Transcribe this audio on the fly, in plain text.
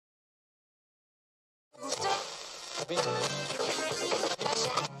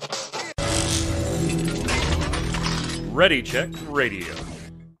Ready Check Radio.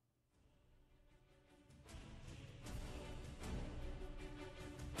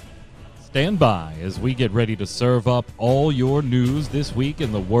 Stand by as we get ready to serve up all your news this week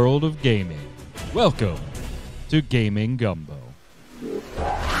in the world of gaming. Welcome to Gaming Gumbo.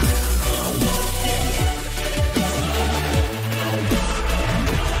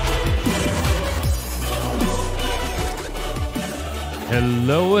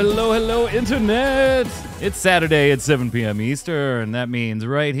 Hello, hello, hello, Internet! It's Saturday at 7 p.m. Eastern, and that means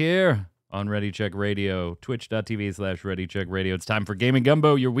right here on Ready Check Radio, twitch.tv/Ready Check Radio. It's time for Gaming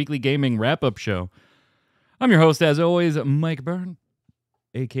Gumbo, your weekly gaming wrap-up show. I'm your host, as always, Mike Byrne,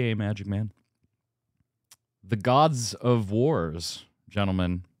 a.k.a. Magic Man. The gods of wars,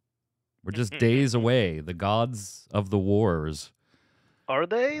 gentlemen. We're just days away. The gods of the wars. Are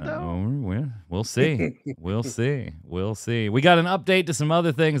they, though? We'll see. We'll see. We'll see. We got an update to some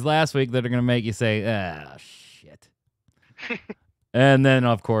other things last week that are going to make you say, shit. And then,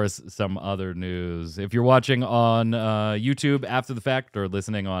 of course, some other news. If you're watching on YouTube after the fact or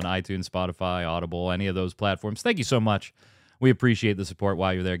listening on iTunes, Spotify, Audible, any of those platforms, thank you so much. We appreciate the support.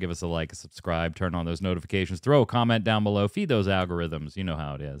 While you're there, give us a like, a subscribe, turn on those notifications, throw a comment down below, feed those algorithms. You know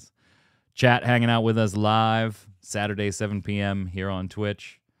how it is. Chat hanging out with us live, Saturday, 7 p.m. here on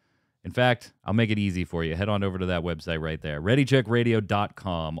Twitch. In fact, I'll make it easy for you. Head on over to that website right there,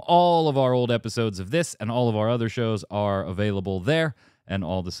 ReadyCheckRadio.com. All of our old episodes of this and all of our other shows are available there, and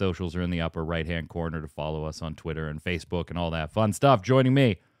all the socials are in the upper right-hand corner to follow us on Twitter and Facebook and all that fun stuff. Joining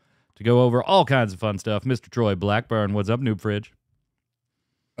me to go over all kinds of fun stuff, Mr. Troy Blackburn. What's up, Noob Fridge?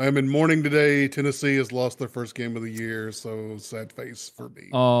 I'm in mourning today. Tennessee has lost their first game of the year, so sad face for me.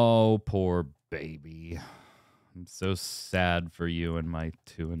 Oh, poor baby. I'm so sad for you and my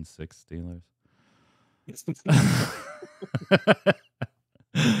 2-6 Steelers.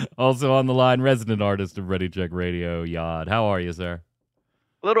 Also on the line, resident artist of Ready Check Radio, Yod. How are you, sir?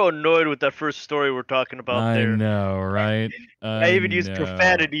 A little annoyed with that first story we're talking about there. I know, right? I even used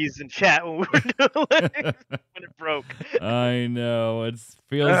profanities in chat when we were doing it, when it broke. I know. It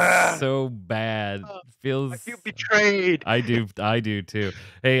feels so bad. I feel betrayed. I do too.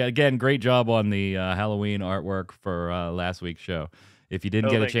 Hey, again, great job on the Halloween artwork for last week's show. If you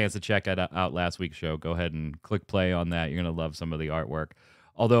didn't get a chance to check out last week's show, go ahead and click play on that. You're going to love some of the artwork.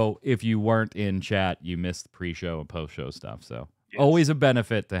 Although, if you weren't in chat, you missed pre-show and post-show stuff, so... Yes. Always a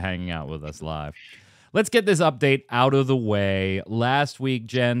benefit to hanging out with us live. Let's get this update out of the way. Last week,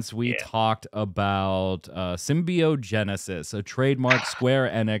 gents, we talked about Symbiogenesis, a trademark Square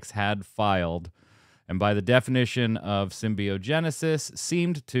Enix had filed. And by the definition of Symbiogenesis,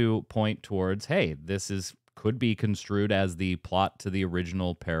 seemed to point towards, hey, this could be construed as the plot to the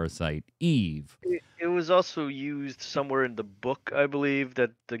original Parasite Eve. It was also used somewhere in the book, I believe,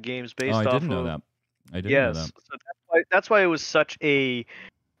 that the game's based off of. I didn't know that. I didn't know that. So that's why it was such a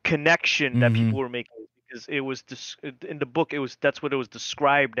connection that people were making, because it was in the book. That's what it was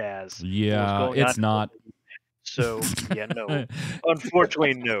described as. Yeah, it's not. So yeah, no.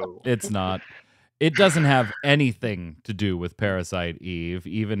 Unfortunately, no. It's not. It doesn't have anything to do with Parasite Eve.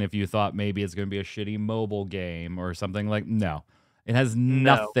 Even if you thought maybe it's going to be a shitty mobile game or something like, no, it has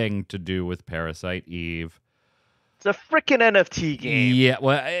nothing to do with Parasite Eve. It's a freaking NFT game. Yeah,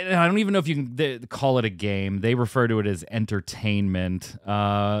 well, I don't even know if you can call it a game. They refer to it as entertainment.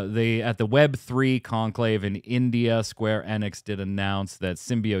 They at the Web3 conclave in India, Square Enix did announce that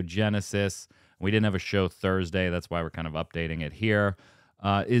Symbiogenesis, we didn't have a show Thursday, that's why we're kind of updating it here,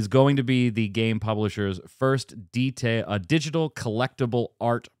 is going to be the game publisher's first digital collectible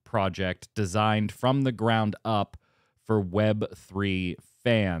art project designed from the ground up for Web3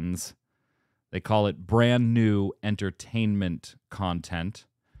 fans. They call it brand new entertainment content,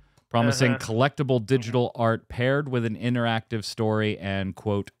 promising collectible digital art paired with an interactive story and,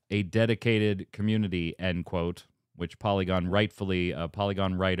 quote, a dedicated community, end quote, which Polygon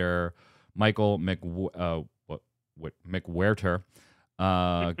writer Michael McWherter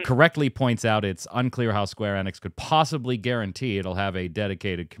correctly points out it's unclear how Square Enix could possibly guarantee it'll have a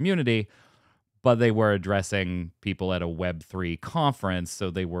dedicated community, but they were addressing people at a Web3 conference,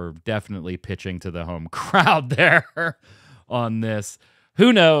 so they were definitely pitching to the home crowd there on this.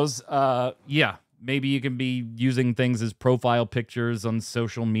 Who knows? Yeah, maybe you can be using things as profile pictures on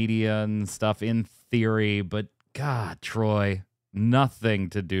social media and stuff in theory, but God, Troy, nothing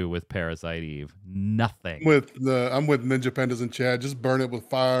to do with Parasite Eve. Nothing. I'm with Ninja Pandas and Chad. Just burn it with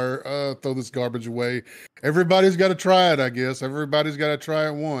fire. Throw this garbage away. Everybody's got to try it, I guess. Everybody's got to try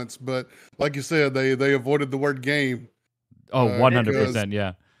it once. But like you said, they avoided the word game. Oh, 100%,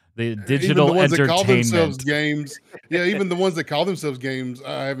 yeah. The Even digital the ones that call themselves entertainment. games. Yeah, even the ones that call themselves games.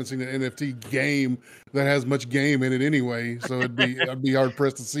 I haven't seen an NFT game that has much game in it anyway. So I'd be hard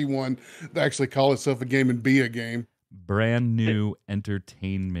pressed to see one that actually call itself a game and be a game. Brand new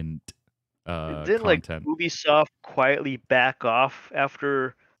entertainment Didn't like content. Ubisoft quietly back off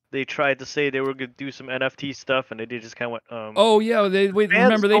after they tried to say they were gonna do some NFT stuff, and they just kind of went, Oh yeah,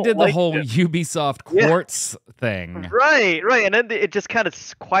 remember they don't did the like whole this. Ubisoft Yeah. Quartz thing. Right, and then it just kind of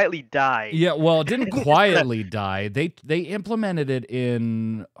quietly died. Yeah, well, it didn't quietly die. They implemented it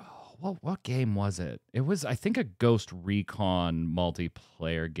in what game was it? It was, I think, a Ghost Recon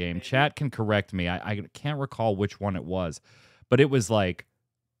multiplayer game. Chat can correct me. I can't recall which one it was, but it was like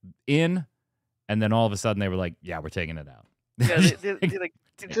in, and then all of a sudden they were like, "Yeah, we're taking it out." Yeah,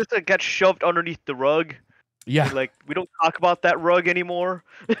 they just got shoved underneath the rug. Yeah. Like, we don't talk about that rug anymore.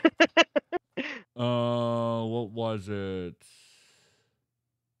 What was it?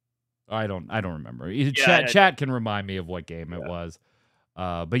 I don't remember. Yeah, Chat can remind me of what game it was.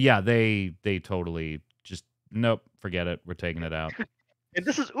 But yeah, they totally just nope, forget it. We're taking it out. And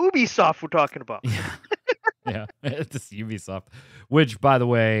this is Ubisoft we're talking about. Yeah. Yeah, it's Ubisoft. Which, by the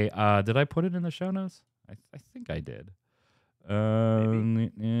way, did I put it in the show notes? I think I did.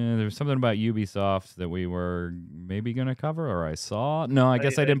 There's something about Ubisoft that we were maybe going to cover, or I saw. No, I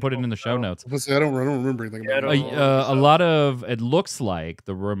guess I didn't put it in the show notes. I don't remember anything about it. A lot of it looks like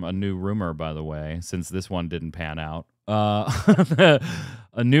a new rumor, by the way, since this one didn't pan out.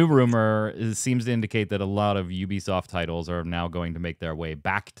 A new rumor seems to indicate that a lot of Ubisoft titles are now going to make their way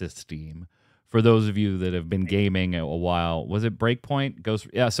back to Steam. For those of you that have been gaming a while, was it Breakpoint?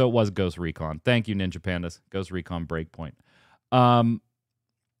 Yeah, so it was Ghost Recon. Thank you, Ninja Pandas. Ghost Recon Breakpoint.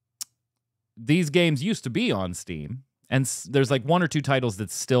 These games used to be on Steam, and there's like one or two titles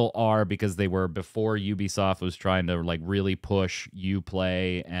that still are because they were before Ubisoft was trying to like really push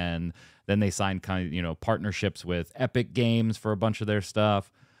Uplay, and then they signed partnerships with Epic Games for a bunch of their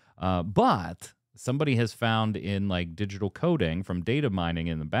stuff. But somebody has found in like digital coding from data mining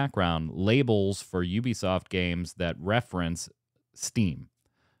in the background labels for Ubisoft games that reference Steam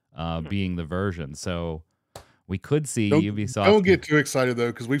being the version. So we could see Ubisoft. Don't get too excited though,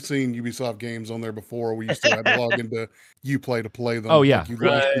 because we've seen Ubisoft games on there before. We used to have to log into Uplay to play them. Oh yeah,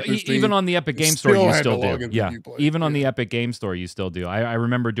 even on the Epic Game Store, you still do. Yeah, even on the the Epic Game Store, you still do. I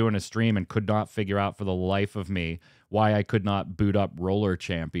remember doing a stream and could not figure out for the life of me why I could not boot up Roller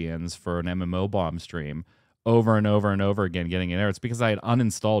Champions for an MMO bomb stream over and over and over again, getting an error. It's because I had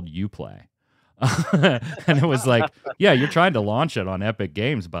uninstalled Uplay. And it was like, yeah, you're trying to launch it on Epic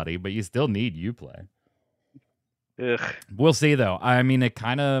Games, buddy, but you still need Uplay. Ugh. We'll see, though. I mean, it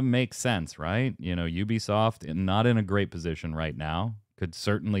kind of makes sense, right? Ubisoft, not in a great position right now, could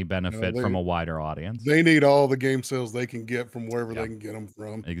certainly benefit from a wider audience. They need all the game sales they can get from wherever they can get them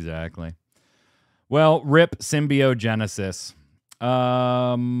from. Exactly. Well, rip Symbiogenesis.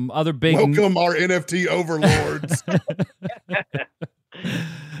 Other big... Welcome our NFT overlords.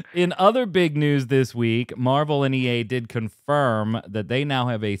 In other big news this week, Marvel and EA did confirm that they now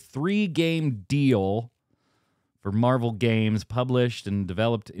have a 3-game deal for Marvel games published and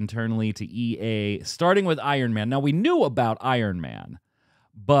developed internally to EA, starting with Iron Man. Now, we knew about Iron Man,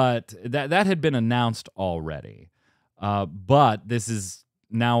 but that had been announced already. But this is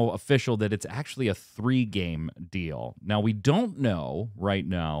now official that it's actually a 3-game deal. Now, we don't know right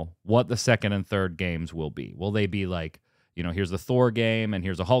now what the second and third games will be. Will they be like, here's the Thor game and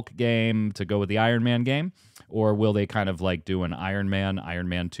here's a Hulk game to go with the Iron Man game? Or will they kind of like do an Iron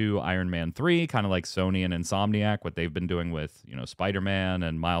Man 2, Iron Man 3, kind of like Sony and Insomniac, what they've been doing with, Spider-Man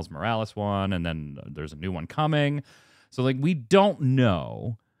and Miles Morales one, and then there's a new one coming. So like we don't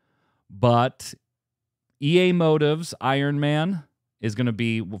know, but EA Motive's Iron Man is going to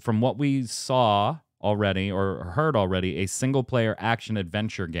be, from what we saw already or heard already, a single-player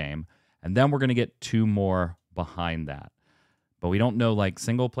action-adventure game. And then we're going to get 2 more behind that. But we don't know, like,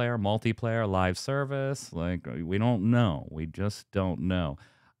 single-player, multiplayer, live service. Like, we don't know. We just don't know.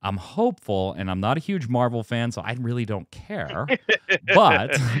 I'm hopeful, and I'm not a huge Marvel fan, so I really don't care.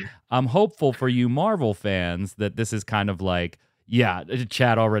 But I'm hopeful for you Marvel fans that this is kind of like, yeah,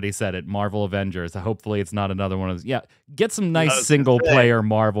 Chad already said it, Marvel Avengers. Hopefully it's not another one of those. Yeah, get some nice single-player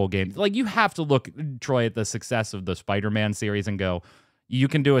Marvel games. Like, you have to look, Troy, at the success of the Spider-Man series and go, you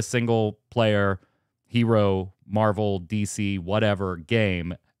can do a single-player hero, Marvel, DC, whatever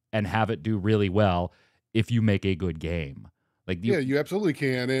game and have it do really well if you make a good game. Like you absolutely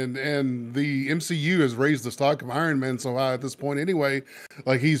can. And the MCU has raised the stock of Iron Man so high at this point anyway.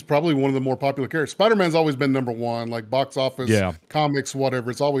 Like, he's probably one of the more popular characters. Spider-Man's always been number one, like box office, comics,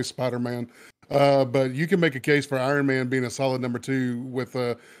 whatever. It's always Spider-Man. But you can make a case for Iron Man being a solid number 2 with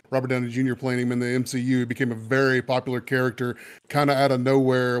Robert Downey Jr. playing him in the MCU. He became a very popular character, kind of out of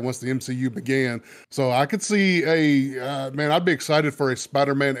nowhere once the MCU began. So I could see man, I'd be excited for a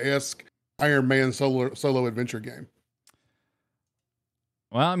Spider-Man-esque Iron Man solo adventure game.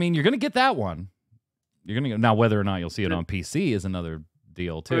 Well, I mean, you're going to get that one. You're going to now whether or not you'll see it on PC is another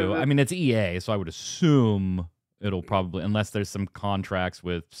deal too. I mean, it's EA, so I would assume it'll probably, unless there's some contracts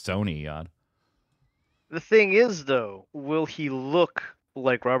with Sony. The thing is, though, will he look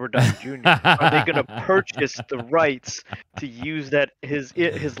like Robert Downey Jr.? Are they going to purchase the rights to use that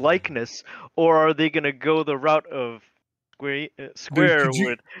his likeness, or are they going to go the route of Square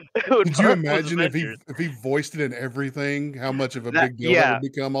Dude, could you imagine if he voiced it in everything? How much of a big deal that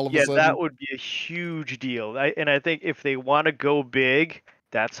would become all of a sudden? Yeah, that would be a huge deal. And I think if they want to go big,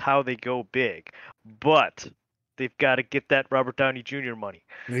 that's how they go big. But they've got to get that Robert Downey Jr. money.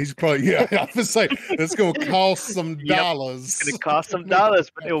 And he's probably, I was saying, it's going to cost some dollars. It's going to cost some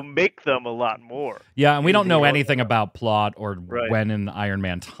dollars, but it'll make them a lot more. Yeah, and we don't know anything about plot or when in the Iron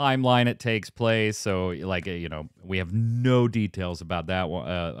Man timeline it takes place. So, like, we have no details about that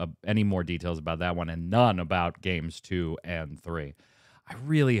one, any more details about that one, and none about games 2 and 3. I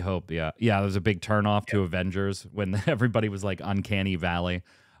really hope, there's a big turnoff to Avengers when everybody was like Uncanny Valley.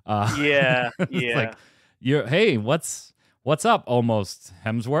 Like, hey, what's up? Almost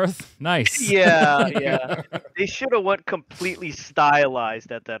Hemsworth, nice. Yeah. They should have went completely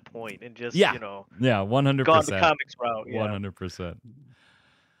stylized at that point and just 100%. Gone the comics route. 100%.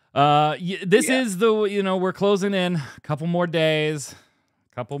 This is the we're closing in a couple more days.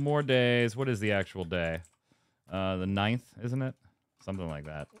 What is the actual day? The 9th, isn't it? Something like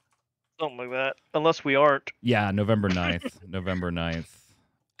that. Unless we aren't. Yeah, November 9th. November 9th.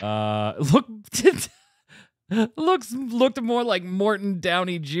 Looked more like Morton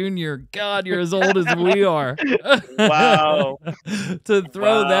Downey Jr. God, you're as old as we are. Wow. To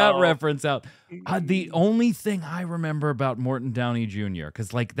throw that reference out. The only thing I remember about Morton Downey Jr.,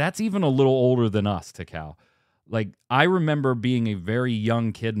 because like that's even a little older than us, Takao. Like I remember being a very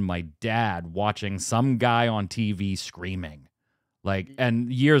young kid and my dad watching some guy on TV screaming. Like,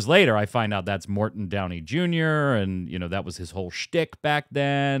 and years later, I find out that's Morton Downey Jr., and, that was his whole shtick back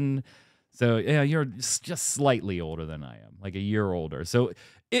then. So, yeah, you're just slightly older than I am, like a year older. So,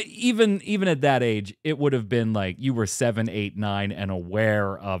 even at that age, it would have been like you were 7, 8, 9 and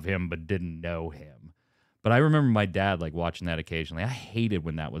aware of him, but didn't know him. But I remember my dad, like, watching that occasionally. I hated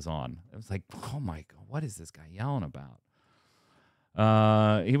when that was on. It was like, oh, my God, what is this guy yelling about?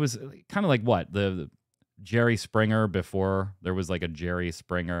 He was kind of like what? The Jerry Springer before there was like a Jerry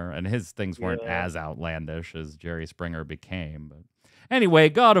Springer, and his things weren't as outlandish as Jerry Springer became. But anyway,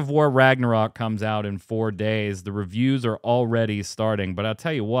 God of War Ragnarok comes out in 4 days. The reviews are already starting, but I'll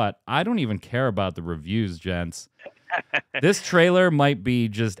tell you what, I don't even care about the reviews, gents. This trailer might be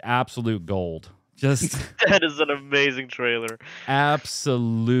just absolute gold. That is an amazing trailer.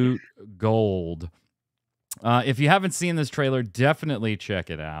 Absolute gold. If you haven't seen this trailer, definitely check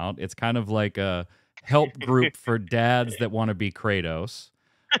it out. It's kind of like a help group for dads that want to be Kratos.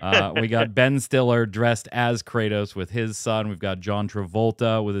 We got Ben Stiller dressed as Kratos with his son. We've got John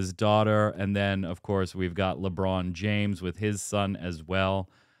Travolta with his daughter. And then, of course, we've got LeBron James with his son as well.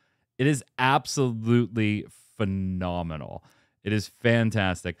 It is absolutely phenomenal. It is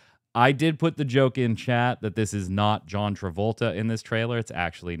fantastic. I did put the joke in chat that this is not John Travolta in this trailer. It's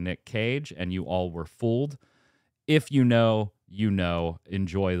actually Nick Cage, and you all were fooled. If you know,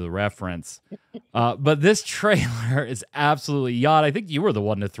 enjoy the reference. But this trailer is absolutely yacht. I think you were the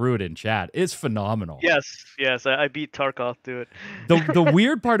one that threw it in chat. It's phenomenal. Yes. I beat Tarkov to it. The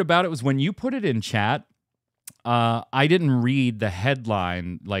weird part about it was when you put it in chat, I didn't read the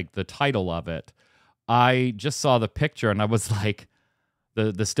headline, like the title of it. I just saw the picture and I was like,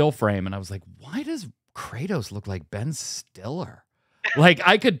 the still frame, and I was like, why does Kratos look like Ben Stiller? Like,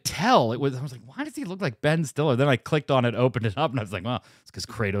 I could tell. I was like, why does he look like Ben Stiller? Then I clicked on it, opened it up, and I was like, well, it's because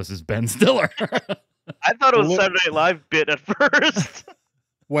Kratos is Ben Stiller. I thought it was a Saturday Night Live bit at first.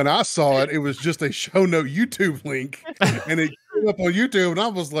 When I saw it, it was just a show note YouTube link, and it came up on YouTube, and I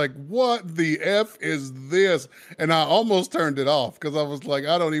was like, what the F is this? And I almost turned it off because I was like,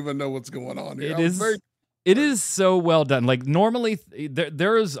 I don't even know what's going on here. It is so well done. Like, normally,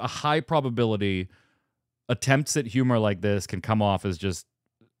 there is a high probability attempts at humor like this can come off as just,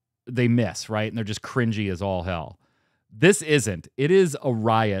 they miss, right? And they're just cringy as all hell. This isn't. It is a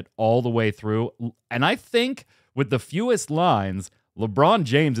riot all the way through. And I think with the fewest lines, LeBron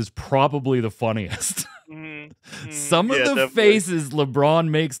James is probably the funniest. Mm-hmm. Some of Yeah, the definitely. faces LeBron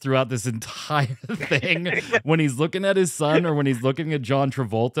makes throughout this entire thing, when he's looking at his son or when he's looking at John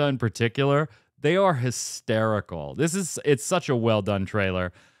Travolta in particular, they are hysterical. It's such a well done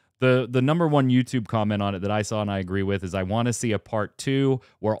trailer. The number one YouTube comment on it that I saw and I agree with is I want to see a part 2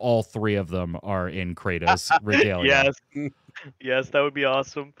 where all 3 of them are in Kratos regalia. Yes, that would be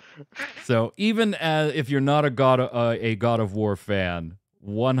awesome. So even if you're not a God of War fan,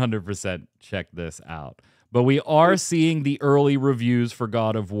 100% check this out. But we are seeing the early reviews for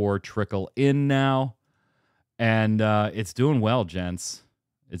God of War trickle in now, and it's doing well, gents.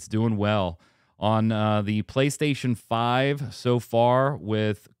 It's doing well. On the PlayStation 5 so far,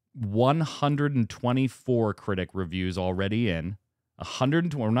 with 124 critic reviews already in.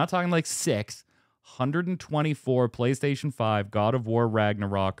 120, we're not talking like 6. 124 PlayStation 5 God of War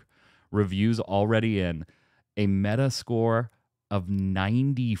Ragnarok reviews already in. A meta score of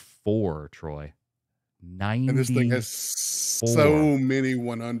 94, Troy. 94. And this thing has so many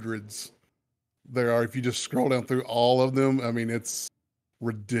 100s. There are, if you just scroll down through all of them, I mean, it's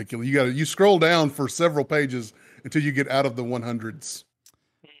ridiculous. You scroll down for several pages until you get out of the 100s.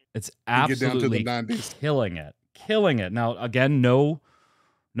 It's absolutely get down to the 90s. Killing it. Now, again, no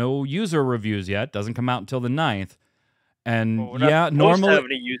user reviews yet. Doesn't come out until the 9th. And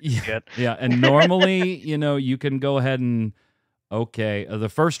normally, and normally, you can go ahead and the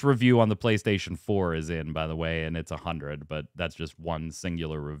first review on the PlayStation 4 is in, by the way, and it's 100, but that's just one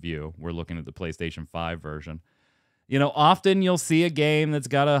singular review. We're looking at the PlayStation 5 version. Often you'll see a game that's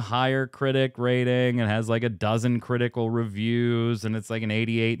got a higher critic rating and has like a dozen critical reviews, and it's like an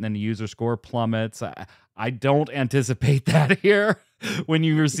 88, and then the user score plummets. I don't anticipate that here when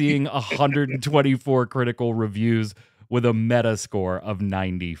you are seeing 124 critical reviews with a meta score of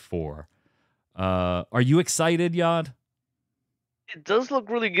 94. Are you excited, Yod? It does look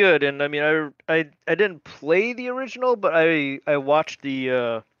really good, and I mean, I didn't play the original, but I watched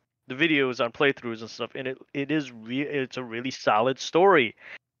the videos on playthroughs and stuff, and it's a really solid story,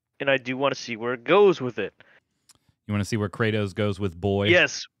 and I do want to see where it goes with it. You want to see where Kratos goes with boy?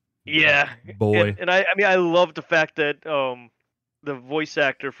 Yes, yeah, boy. And I mean, I love the fact that the voice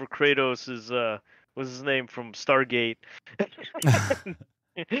actor for Kratos is what's his name from Stargate.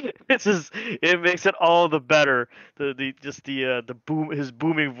 It makes it all the better. The boom, his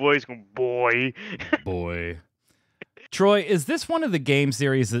booming voice going boy. Troy, is this one of the game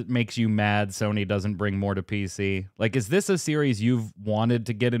series that makes you mad Sony doesn't bring more to PC? Like, is this a series you've wanted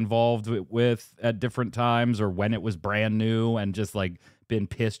to get involved with at different times, or when it was brand new and just like been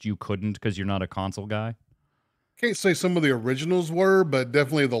pissed you couldn't because you're not a console guy? Can't say some of the originals were, but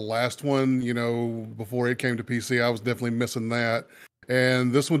definitely the last one, before it came to PC, I was definitely missing that.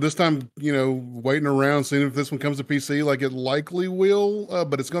 And this time, waiting around, seeing if this one comes to PC, like it likely will,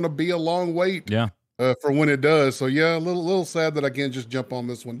 but it's going to be a long wait. Yeah. For when it does. So yeah, a little sad that I can't just jump on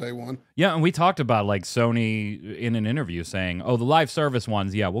this one day one. Yeah, and we talked about like Sony in an interview saying, the live service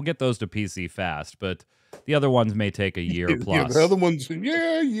ones, we'll get those to PC fast, but the other ones may take a year plus. Yeah, the other ones,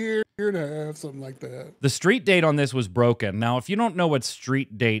 year and a half, something like that. The street date on this was broken. Now, if you don't know what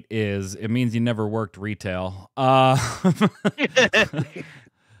street date is, it means you never worked retail.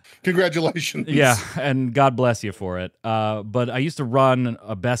 Congratulations. Yeah, and God bless you for it. But I used to run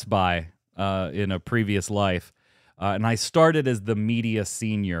a Best Buy in a previous life, and I started as the media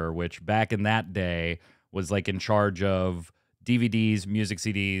senior, which back in that day was like in charge of DVDs, music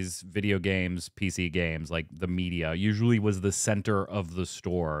CDs, video games, PC games. Like the media usually was the center of the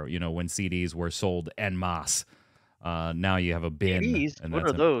store, when CDs were sold en masse. Now you have a bin. CDs? What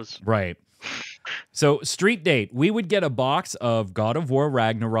are those? Right. So street date, we would get a box of God of War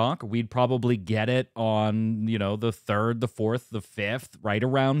Ragnarok. We'd probably get it on, the 3rd, the 4th, the 5th, right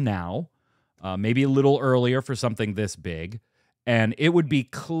around now. Maybe a little earlier for something this big. And it would be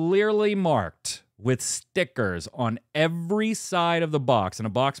clearly marked with stickers on every side of the box. And a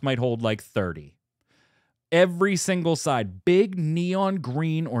box might hold like 30. Every single side. Big neon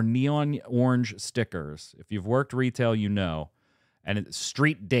green or neon orange stickers. If you've worked retail, you know. And it's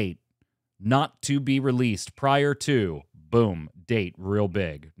street date. Not to be released prior to, boom, date, real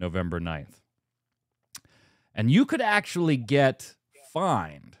big, November 9th. And you could actually get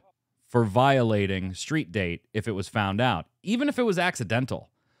fined for violating street date if it was found out, even if it was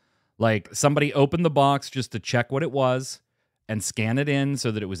accidental. Like somebody opened the box just to check what it was and scan it in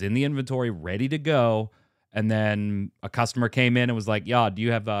so that it was in the inventory, ready to go. And then a customer came in and was like, do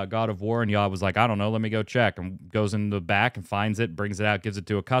you have God of War? And was like, I don't know, let me go check. And goes in the back and finds it, brings it out, gives it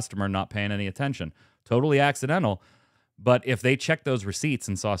to a customer, not paying any attention. Totally accidental. But if they checked those receipts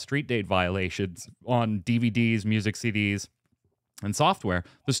and saw street date violations on DVDs, music CDs, and software,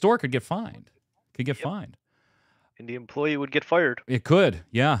 the store could get fined. Fined. and the employee would get fired. It could,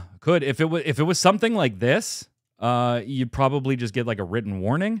 yeah, could. If it was something like this, you'd probably just get like a written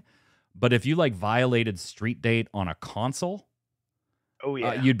warning. But if you like violated Street Date on a console, Oh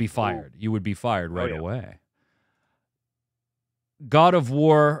yeah, you'd be fired. You would be fired right yeah. away. God of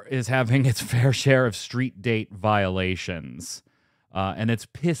War is having its fair share of Street Date violations, and it's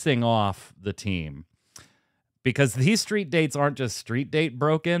pissing off the team. Because these Street Dates aren't just Street Date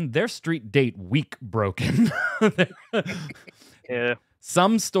broken, they're Street Date week broken. Yeah.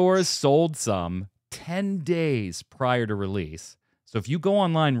 Some stores sold some 10 days prior to release. So if you go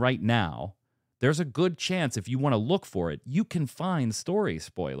online right now, there's a good chance if you want to look for it, you can find story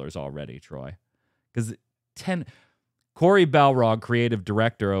spoilers already, Troy. Because Corey Balrog, creative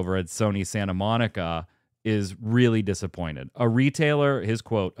director over at Sony Santa Monica, is really disappointed. His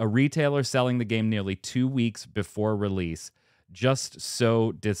quote, a retailer selling the game nearly 2 weeks before release. Just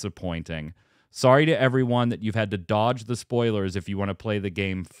so disappointing. Sorry to everyone that you've had to dodge the spoilers if you want to play the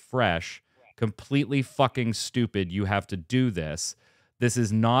game fresh. Completely fucking stupid you have to do this. This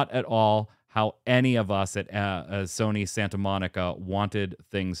is not at all how any of us at Sony Santa Monica wanted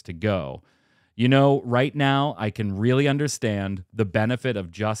things to go. You know, right now, I can really understand the benefit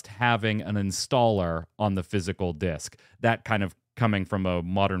of just having an installer on the physical disc. That kind of coming from a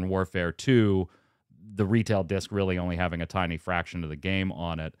Modern Warfare 2, the retail disc really only having a tiny fraction of the game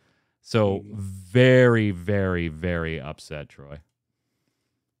on it. So very, very, very upset, Troy.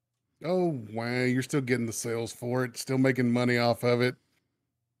 Oh, wow. You're still getting the sales for it, still making money off of it.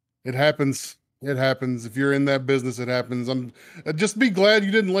 It happens. It happens. If you're in that business, it happens. I'm just be glad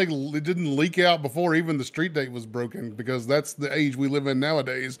you didn't it didn't leak out before even the Street Date was broken, because that's the age we live in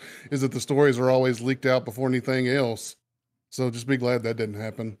nowadays, is that the stories are always leaked out before anything else. So just be glad that didn't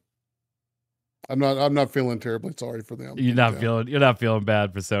happen. I'm not feeling terribly sorry for them. You're not feeling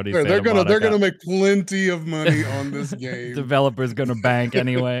bad for Sony. They're gonna make plenty of money on this game. Developer's gonna bank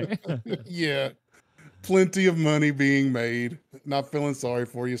anyway. Yeah. Plenty of money being made. Not feeling sorry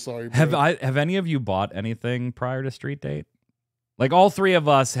for you. Sorry, bro. Have any of you bought anything prior to Street Date? Like, all three of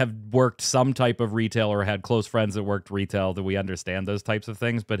us have worked some type of retail or had close friends that worked retail, that we understand those types of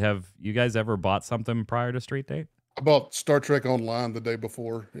things. But have you guys ever bought something prior to Street Date? I bought Star Trek Online the day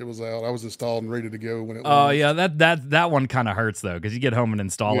before it was out. I was installed and ready to go when it Oh, launched. yeah, that one kind of hurts, though, because you get home and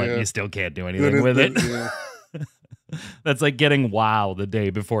install it and you still can't do anything with it. Yeah. That's like getting WoW the day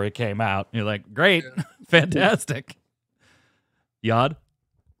before it came out. You're like, great, fantastic. Yod?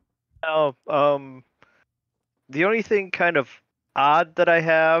 Oh, the only thing kind of odd that I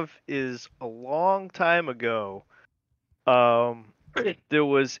have is a long time ago, there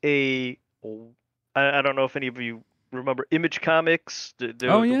was I don't know if any of you remember Image Comics. The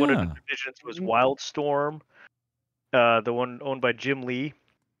one of the divisions was Wildstorm, the one owned by Jim Lee,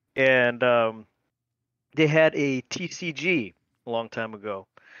 and they had a TCG a long time ago.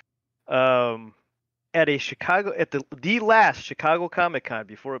 At the last Chicago Comic Con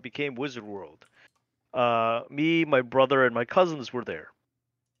before it became Wizard World. Me, my brother, and my cousins were there.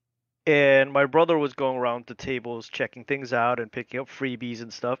 And my brother was going around to tables, checking things out and picking up freebies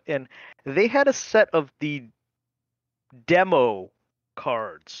and stuff. And they had a set of the demo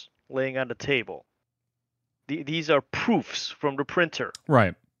cards laying on the table. These are proofs from the printer.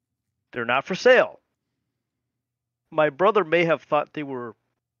 Right. They're not for sale. My brother may have thought they were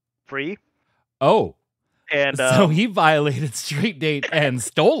free. Oh. And so he violated Street Date and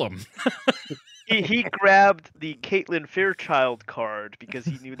stole them. he grabbed the Caitlin Fairchild card because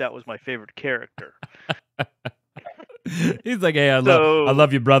he knew that was my favorite character. He's like, hey, I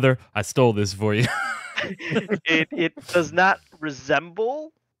love you, brother. I stole this for you. It does not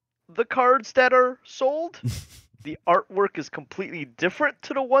resemble the cards that are sold. The artwork is completely different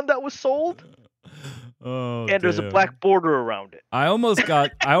to the one that was sold. Oh, and there's a black border around it. I almost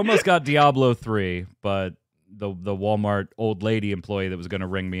got Diablo 3, but the Walmart old lady employee that was going to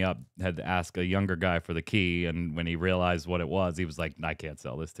ring me up had to ask a younger guy for the key, and when he realized what it was, he was like, I can't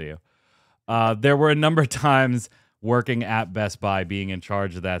sell this to you. There were a number of times working at Best Buy, being in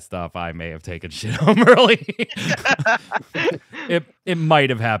charge of that stuff, I may have taken shit home early. It might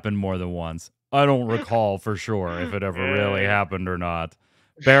have happened more than once. I don't recall for sure if it ever really happened or not.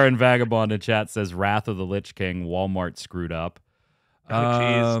 Baron Vagabond in chat says Wrath of the Lich King, Walmart screwed up.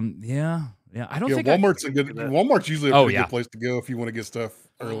 Yeah. I don't think Walmart's usually a pretty good place to go if you want to get stuff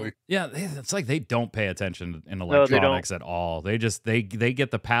early. Yeah, it's like they don't pay attention in electronics at all. They just they get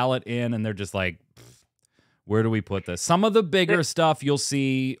the pallet in and they're just like, where do we put this? Some of the bigger stuff you'll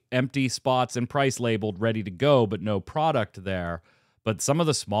see empty spots and price labeled ready to go, but no product there. But some of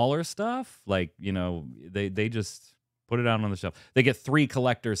the smaller stuff, like, they just put it out on the shelf. They get 3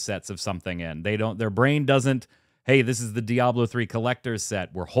 collector sets of something in. Their brain doesn't, hey, this is the Diablo 3 collector's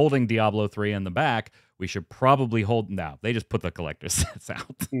set. We're holding Diablo 3 in the back. We should probably hold now. They just put the collector's sets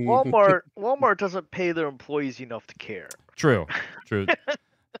out. Walmart doesn't pay their employees enough to care. True.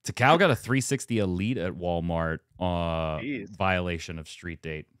 Takao got a 360 Elite at Walmart violation of street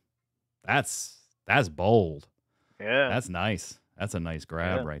date. That's bold. Yeah. That's nice. That's a nice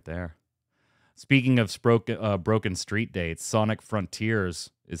grab right there. Speaking of broken street dates, Sonic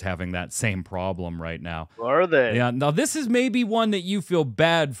Frontiers is having that same problem right now. Are they? Yeah. Now, this is maybe one that you feel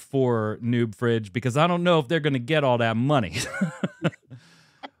bad for, Noob Fridge, because I don't know if they're going to get all that money.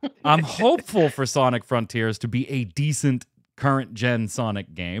 I'm hopeful for Sonic Frontiers to be a decent current-gen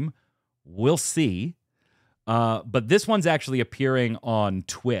Sonic game. We'll see. But this one's actually appearing on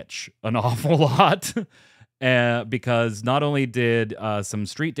Twitch an awful lot. Because not only did some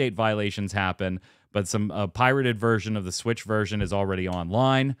street date violations happen, but some pirated version of the Switch version is already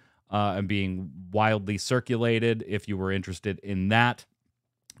online and being wildly circulated if you were interested in that.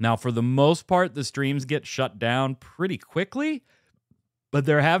 Now, for the most part, the streams get shut down pretty quickly, but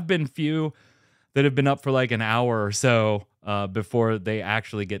there have been few that have been up for like an hour or so before they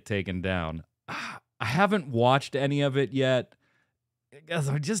actually get taken down. I haven't watched any of it yet. Because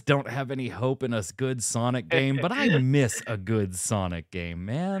I just don't have any hope in a good Sonic game, but I miss a good Sonic game,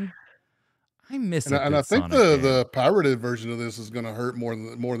 man. I miss it. And I think the pirated version of this is going to hurt more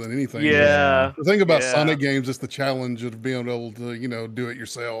than anything. Yeah. The thing about Sonic games is the challenge of being able to do it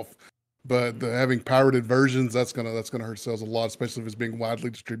yourself. But having pirated versions, that's gonna hurt sales a lot, especially if it's being widely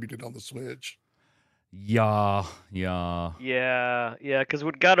distributed on the Switch. Yeah. Because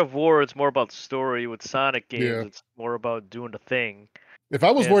with God of War, it's more about story. With Sonic games, it's more about doing the thing. If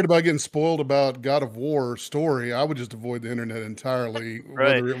I was worried about getting spoiled about God of War story, I would just avoid the internet entirely,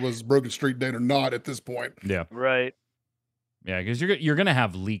 whether it was broken street date or not at this point. Yeah. Right. Yeah, because you're going to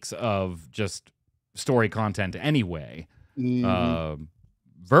have leaks of just story content anyway,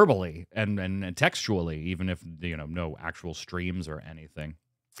 verbally and textually, even if no actual streams or anything.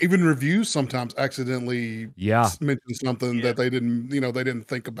 Even reviews sometimes accidentally mention something that they didn't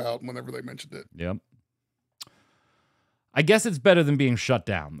think about whenever they mentioned it. Yep. I guess it's better than being shut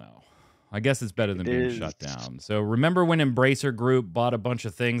down, though. Shut down. So remember when Embracer Group bought a bunch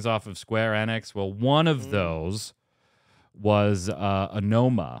of things off of Square Enix? Well, one of those was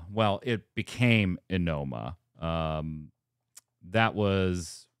Anoma. Well, it became Enoma. That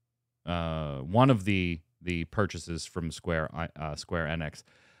was one of the purchases from Square Enix.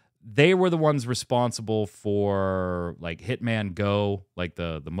 They were the ones responsible for like Hitman Go, like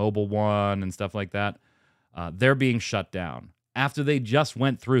the mobile one and stuff like that. They're being shut down after they just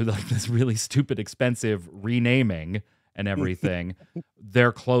went through like this really stupid, expensive renaming and everything.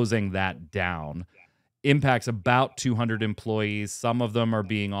 They're closing that down. Impacts about 200 employees. Some of them are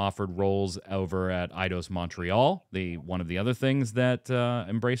being offered roles over at Eidos Montreal, one of the other things that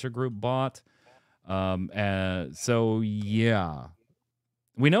Embracer Group bought. So yeah,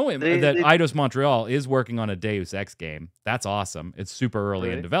 we know that Eidos Montreal is working on a Deus Ex game. That's awesome. It's super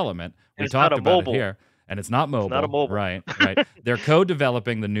early in development. We talked about it here. And it's not mobile. It's not a mobile. Right. They're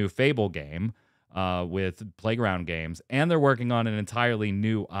co-developing the new Fable game with Playground Games, and they're working on an entirely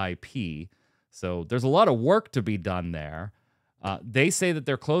new IP. So there's a lot of work to be done there. They say that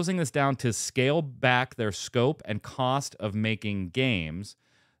they're closing this down to scale back their scope and cost of making games.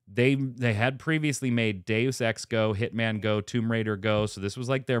 They had previously made Deus Ex Go, Hitman Go, Tomb Raider Go, so this was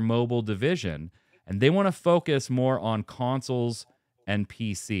like their mobile division, and they want to focus more on consoles and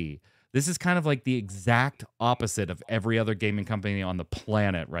PC. This is kind of like the exact opposite of every other gaming company on the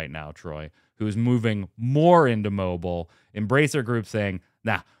planet right now, Troy, who's moving more into mobile. Embracer Group saying,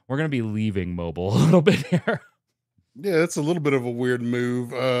 nah, we're going to be leaving mobile a little bit here. Yeah, it's a little bit of a weird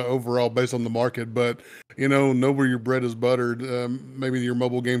move overall based on the market, but, know where your bread is buttered. Maybe your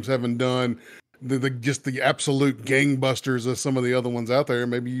mobile games haven't done just the absolute gangbusters of some of the other ones out there.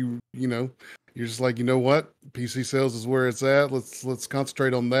 Maybe you're just like, you know what? PC sales is where it's at. Let's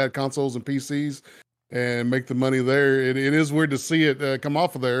concentrate on that, consoles and PCs, and make the money there. It is weird to see it come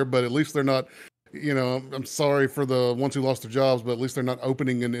off of there, but at least they're not, I'm sorry for the ones who lost their jobs, but at least they're not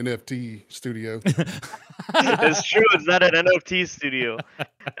opening an NFT studio. It's true. It's not an NFT studio.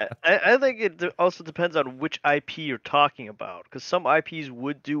 I think it also depends on which IP you're talking about, because some IPs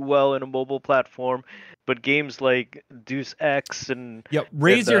would do well in a mobile platform, but games like Deus Ex and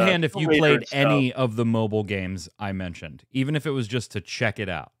raise your hand if you played any of the mobile games I mentioned, even if it was just to check it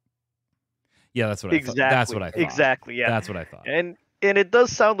out. Yeah, that's what I thought. That's what I thought. Exactly. Yeah, that's what I thought. And it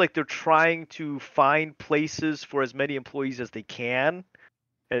does sound like they're trying to find places for as many employees as they can,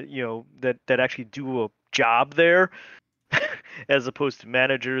 that actually do a job there. as opposed to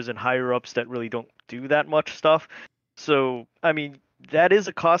managers and higher ups that really don't do that much stuff. So, I mean, that is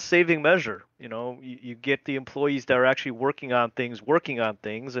a cost saving measure. You get the employees that are actually working on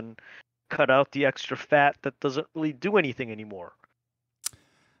things, and cut out the extra fat that doesn't really do anything anymore.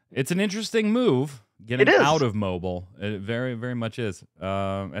 It's an interesting move getting out of mobile. It very, very much is.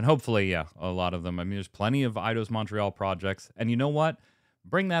 And hopefully, yeah, a lot of them. I mean, there's plenty of Eidos Montreal projects. And you know what?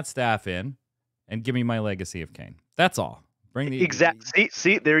 Bring that staff in and give me my Legacy of Kain. That's all. Bring the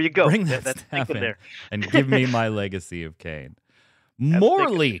See, there you go. Bring that staff in there and give me my Legacy of Kain. More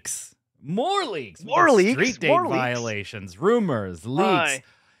leaks. Street date violations, rumors, leaks.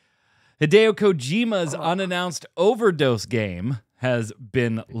 Hideo Kojima's unannounced Overdose game has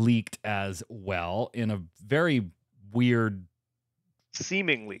been leaked as well in a very weird...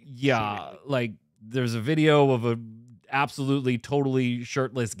 Seemingly. Like there's a video of a absolutely totally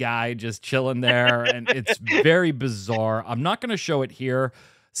shirtless guy just chilling there, and it's very bizarre. I'm not going to show it here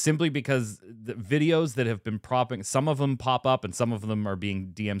simply because the videos that have been propping, some of them pop up and some of them are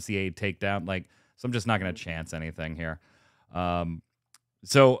being DMCA takedown. So I'm just not going to chance anything here.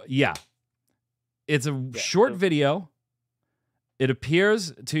 So yeah, it's a short video. It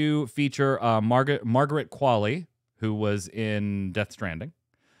appears to feature Margaret Qualley, who was in Death Stranding,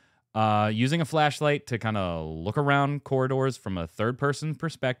 using a flashlight to kind of look around corridors from a third-person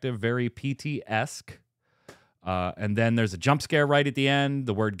perspective, very PT-esque. And then there's a jump scare right at the end,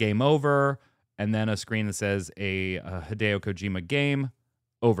 the word game over, and then a screen that says a Hideo Kojima game,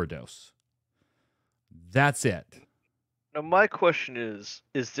 Overdose. That's it. Now, my question is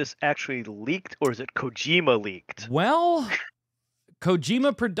this actually leaked or is it Kojima leaked? Well,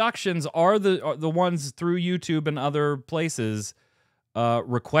 Kojima Productions are the ones through YouTube and other places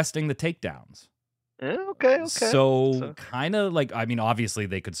requesting the takedowns. Okay. So kind of like, I mean, obviously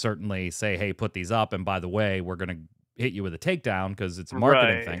they could certainly say, hey, put these up, and by the way, we're going to hit you with a takedown because it's a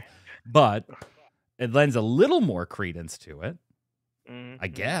marketing thing. But it lends a little more credence to it, I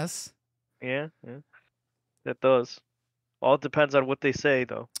guess. Yeah, that does. All depends on what they say,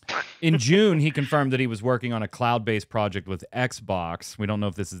 though. In June, he confirmed that he was working on a cloud-based project with Xbox. We don't know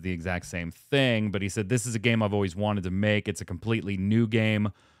if this is the exact same thing, but he said, this is a game I've always wanted to make. It's a completely new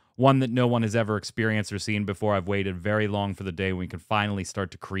game, one that no one has ever experienced or seen before. I've waited very long for the day when we can finally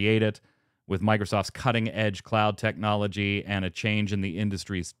start to create it. With Microsoft's cutting-edge cloud technology and a change in the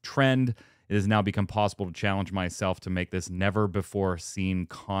industry's trend, it has now become possible to challenge myself to make this never-before-seen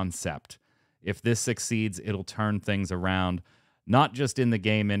concept. If this succeeds, it'll turn things around, not just in the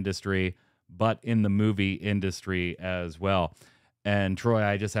game industry, but in the movie industry as well. And Troy,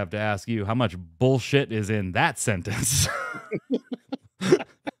 I just have to ask you, how much bullshit is in that sentence?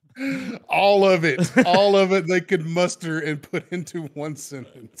 All of it they could muster and put into one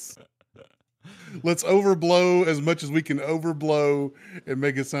sentence. Let's overblow as much as we can overblow and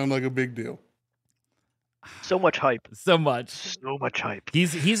make it sound like a big deal. So much hype. So much hype.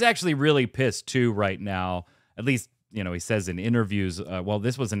 He's actually really pissed too right now. At least, he says in interviews. Well,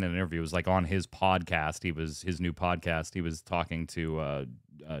 this wasn't an interview. It was like on his podcast. His new podcast. He was talking to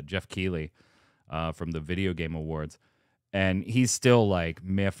Jeff Keighley from the Video Game Awards, and he's still like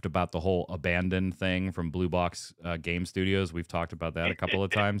miffed about the whole abandoned thing from Blue Box Game Studios. We've talked about that a couple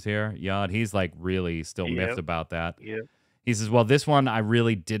of times here. Yeah, and he's like really still miffed about that. Yeah. He says, well, this one I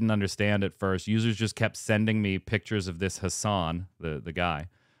really didn't understand at first. Users just kept sending me pictures of this Hassan, the guy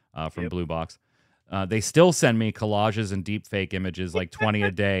from Blue Box. They still send me collages and deep fake images, like 20 a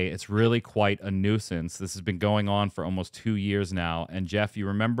day. It's really quite a nuisance. This has been going on for almost 2 years now. And Jeff, you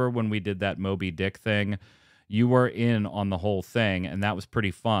remember when we did that Moby Dick thing? You were in on the whole thing, and that was pretty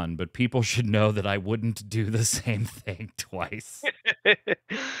fun. But people should know that I wouldn't do the same thing twice.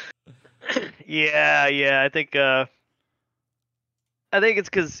 Yeah. I think it's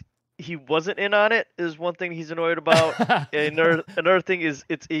because he wasn't in on it is one thing he's annoyed about. And another thing is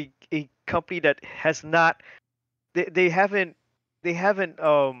it's a company that has not they haven't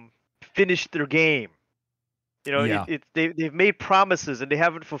finished their game. They've made promises and they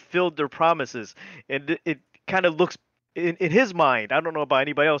haven't fulfilled their promises, and it kind of looks in his mind. I don't know about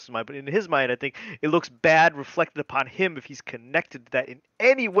anybody else's mind, but in his mind, I think it looks bad reflected upon him if he's connected to that in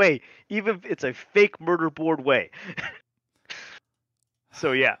any way, even if it's a fake murder board way.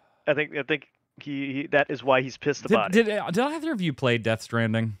 So yeah, I think he that is why he's pissed about it. Did either of you play Death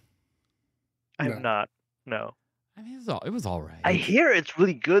Stranding? I have not. No. I mean, it was all right. I hear it's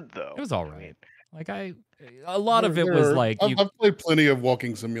really good though. It was all right. Like a lot of it was like I've played plenty of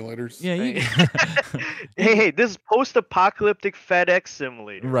walking simulators. Yeah. Hey, this is post-apocalyptic FedEx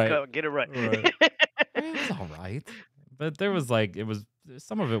simulator. Right. Get it right. It was all right, but there was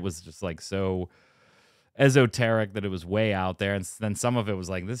some of it was just like so. esoteric that it was way out there, and then some of it was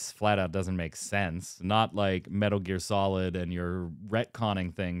like, this flat out doesn't make sense. Not like Metal Gear Solid and you're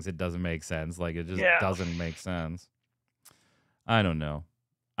retconning things. It doesn't make sense. Like, it just doesn't make sense. I don't know.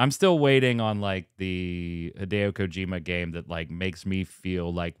 I'm still waiting on like the Hideo Kojima game that like makes me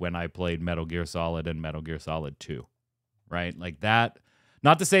feel like when I played Metal Gear Solid and Metal Gear Solid 2, right? Like that.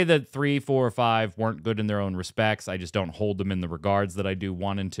 Not to say that 3, 4, or 5 weren't good in their own respects. I just don't hold them in the regards that I do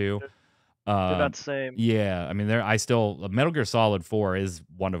 1 and 2. They're not the same. Yeah, I mean, Metal Gear Solid 4 is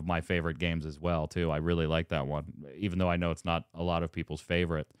one of my favorite games as well, too. I really like that one, even though I know it's not a lot of people's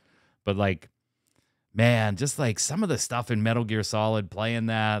favorite. But like, man, just like some of the stuff in Metal Gear Solid, playing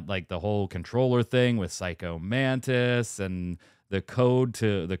that, like the whole controller thing with Psycho Mantis and the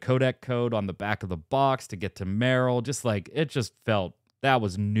codec code on the back of the box to get to Meryl, just like it just felt that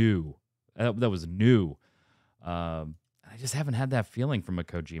was new. That was new. I just haven't had that feeling from a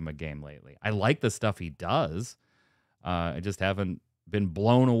Kojima game lately. I like the stuff he does. I just haven't been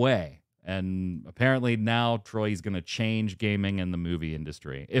blown away. And apparently now Troy's going to change gaming and the movie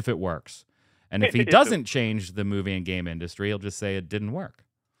industry, if it works. And if he doesn't change the movie and game industry, he'll just say it didn't work.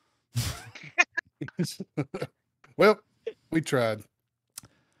 Well, we tried.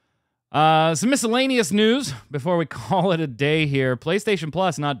 Some miscellaneous news before we call it a day here. PlayStation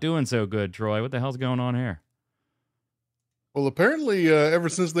Plus not doing so good, Troy. What the hell's going on here? Well, apparently, ever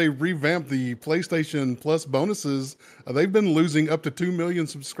since they revamped the PlayStation Plus bonuses, they've been losing up to 2 million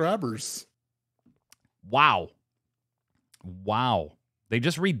subscribers. Wow. They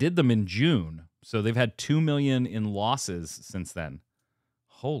just redid them in June, so they've had 2 million in losses since then.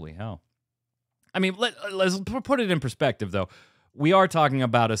 Holy hell. I mean, let's put it in perspective, though. We are talking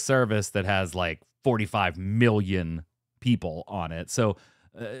about a service that has like 45 million people on it, so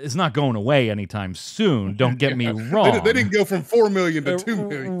it's not going away anytime soon. Don't get me wrong. They didn't go from 4 million to 2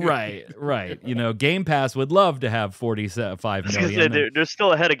 million. Right. You know, Game Pass would love to have 45 million. They're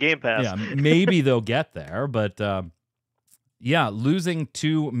still ahead of Game Pass. Yeah, maybe they'll get there, but yeah, losing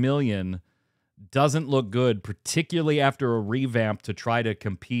 2 million doesn't look good, particularly after a revamp to try to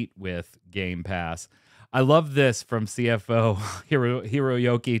compete with Game Pass. I love this from CFO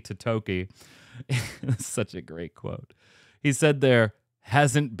Hiroyuki Totoki. It's such a great quote. He said there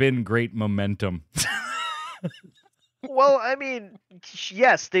hasn't been great momentum. Well, I mean,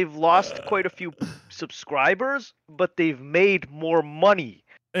 yes, they've lost quite a few subscribers, but they've made more money.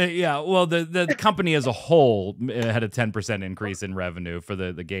 Yeah, well, the company as a whole had a 10% increase in revenue for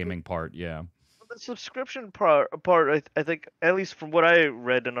the gaming part, yeah. The subscription part, I think, at least from what I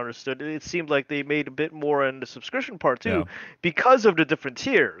read and understood, it seemed like they made a bit more in the subscription part too, because of the different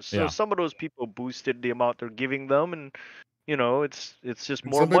tiers. So some of those people boosted the amount they're giving them, and you know, it's just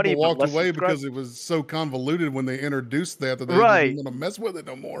more money. Some people walked away because it was so convoluted when they introduced that they didn't want to mess with it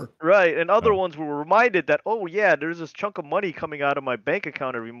no more. Right, and other ones were reminded that, oh yeah, there's this chunk of money coming out of my bank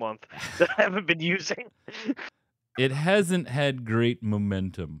account every month that I haven't been using. It hasn't had great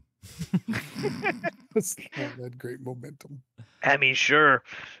momentum. It's not that great momentum. I mean, sure,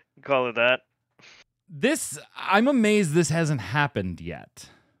 call it that. I'm amazed this hasn't happened yet.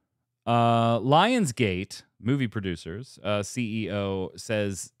 Lionsgate movie producers CEO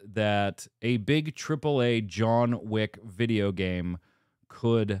says that a big AAA John Wick video game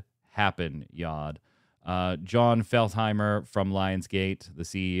could happen, Yod. John Feldheimer from Lionsgate, the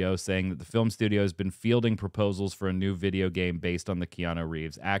CEO, saying that the film studio has been fielding proposals for a new video game based on the Keanu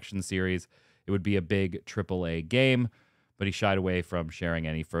Reeves action series. It would be a big AAA game, but he shied away from sharing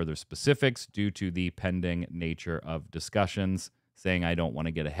any further specifics due to the pending nature of discussions, saying, I don't want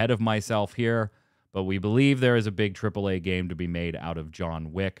to get ahead of myself here, but we believe there is a big AAA game to be made out of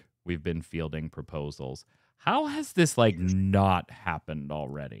John Wick. We've been fielding proposals. How has this not happened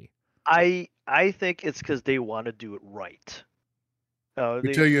already? I think it's because they want to do it right. No, go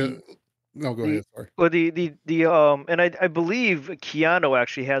ahead. Sorry. Well, and I believe Keanu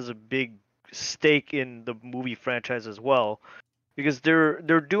actually has a big stake in the movie franchise as well, because they're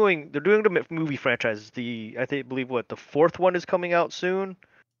doing the movie franchises. I believe the fourth one is coming out soon,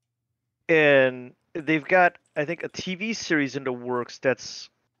 and they've got, I think, a TV series in the works that's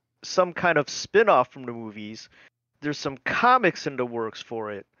some kind of spin-off from the movies. There's some comics in the works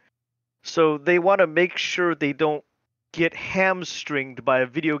for it. So they want to make sure they don't get hamstringed by a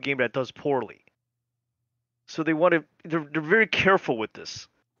video game that does poorly. So they're very careful with this.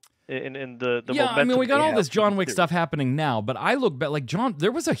 In the momentum. I mean, we got all this John Wick stuff happening now, but I look back,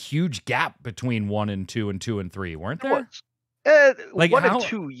 there was a huge gap between 1 and 2 and 2 and 3, weren't there? 1 and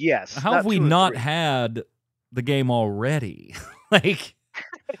 2, yes. How have we not had the game already?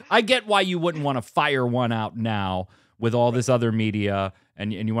 I get why you wouldn't want to fire one out now with all this other media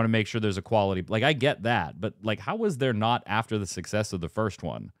and you want to make sure there's a quality. Like, I get that, but like, how was there not after the success of the first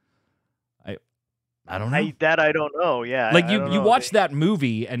one? I don't know. I don't know. Yeah, Like, I don't you know. watch that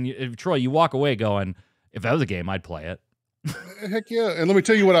movie, and Troy, you walk away going, if that was a game, I'd play it. Heck yeah! And let me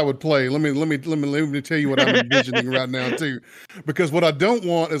tell you what I would play. Let me tell you what I'm envisioning right now too, because what I don't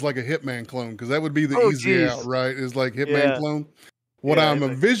want is like a Hitman clone, because that would be the easy out, right? Is like Hitman clone. What I'm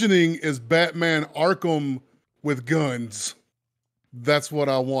envisioning is Batman Arkham with guns. That's what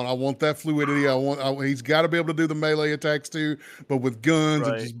I want. I want that fluidity. He's got to be able to do the melee attacks too, but with guns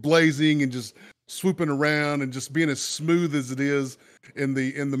and just blazing and just swooping around and just being as smooth as it is in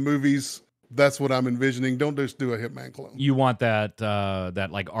the movies. That's what I'm envisioning. Don't just do a Hitman clone. You want that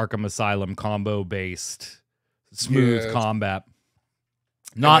that like Arkham Asylum combo based smooth combat.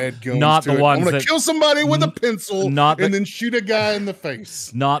 Not the ones I'm gonna kill somebody with a pencil and then shoot a guy in the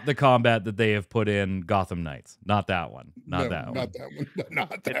face. Not the combat that they have put in Gotham Knights. Not that one. Not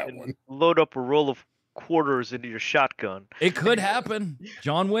that one. Load up a roll of quarters into your shotgun. It could happen.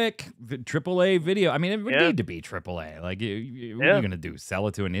 John Wick, AAA video. I mean, it would need to be AAA. Like, what are you going to do? Sell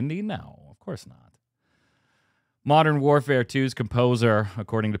it to an indie? No, of course not. Modern Warfare 2's composer,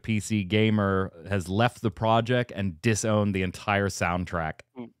 according to PC Gamer, has left the project and disowned the entire soundtrack.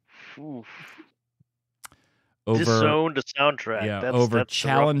 Disowned the soundtrack. Yeah, that's over the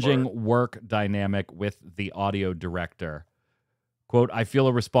challenging work dynamic with the audio director. Quote, I feel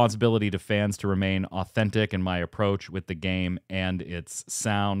a responsibility to fans to remain authentic in my approach with the game and its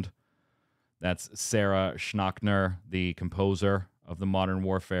sound. That's Sarah Schnackner, the composer of the Modern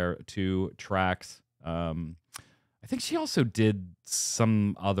Warfare 2 tracks. I think she also did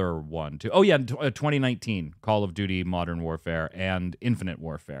some other one too. Oh yeah, 2019 Call of Duty Modern Warfare and Infinite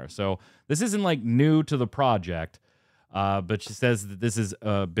Warfare. So this isn't like new to the project, but she says that this has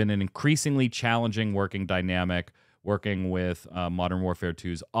been an increasingly challenging working dynamic, working with Modern Warfare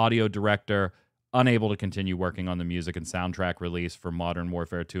 2's audio director, unable to continue working on the music and soundtrack release for Modern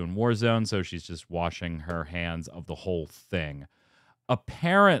Warfare 2 and Warzone, so she's just washing her hands of the whole thing.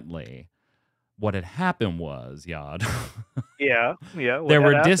 Apparently, what had happened was, Yad. There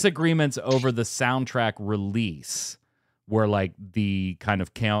were disagreements over the soundtrack release, were like the kind of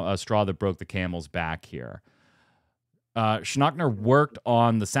straw that broke the camel's back here. Schnackner worked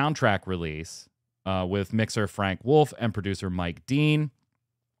on the soundtrack release with mixer Frank Wolf and producer Mike Dean,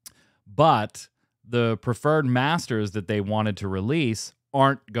 but the preferred masters that they wanted to release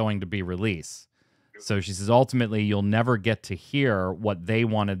aren't going to be released. So she says, ultimately, you'll never get to hear what they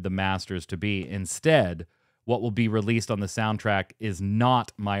wanted the masters to be. Instead, what will be released on the soundtrack is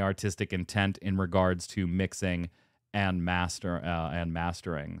not my artistic intent in regards to mixing and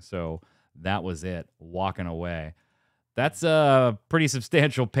mastering. So that was it, walking away. That's a pretty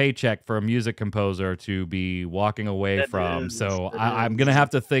substantial paycheck for a music composer to be walking away from. I'm going to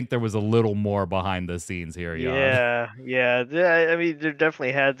have to think there was a little more behind the scenes here, Jan. Yeah. I mean, there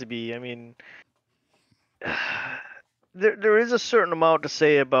definitely had to be. I mean, there is a certain amount to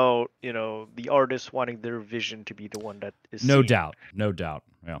say about, the artist wanting their vision to be the one that is no seen. doubt.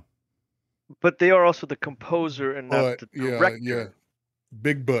 Yeah. But they are also the composer and not the director. Yeah.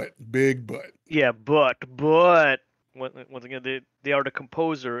 Big butt. Yeah, but once again, they are the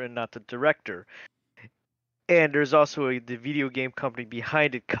composer and not the director. And there's also the video game company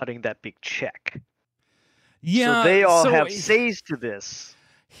behind it cutting that big check. Yeah. So they all have says to this.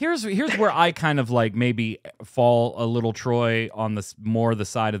 Here's where I kind of like maybe fall a little, Troy, on this more the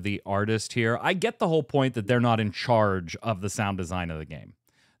side of the artist here. I get the whole point that they're not in charge of the sound design of the game.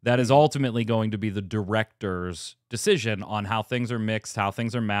 That is ultimately going to be the director's decision on how things are mixed, how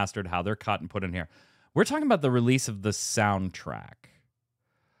things are mastered, how they're cut and put in here. We're talking about the release of the soundtrack.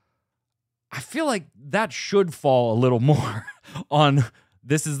 I feel like that should fall a little more on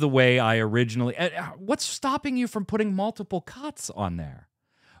this is the way I originally... What's stopping you from putting multiple cuts on there?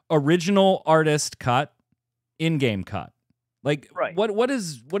 Original artist cut, in-game cut. Like, what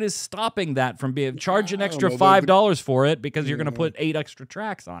is stopping that from being charge an extra $5 for it because you're going to put 8 extra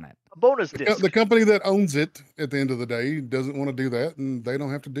tracks on it? A bonus disc. The company that owns it at the end of the day doesn't want to do that, and they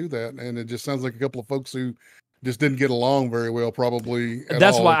don't have to do that. And it just sounds like a couple of folks who just didn't get along very well, probably.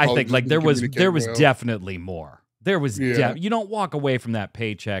 That's why I think like there was definitely more. There was you don't walk away from that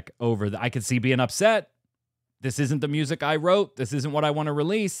paycheck over I could see being upset. This isn't the music I wrote. This isn't what I want to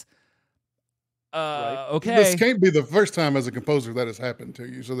release. Okay. This can't be the first time as a composer that has happened to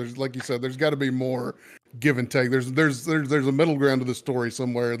you. So there's, like you said, there's got to be more give and take. There's a middle ground to the story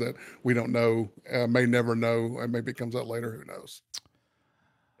somewhere that we don't know, may never know, and maybe it comes out later. Who knows?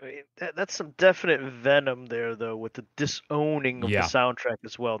 I mean, that's some definite venom there, though, with the disowning of the soundtrack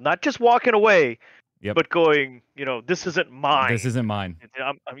as well. Not just walking away, Yep. but going, this isn't mine. This isn't mine.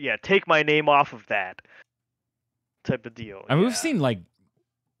 Yeah, take my name off of that type of deal. I mean, we've seen like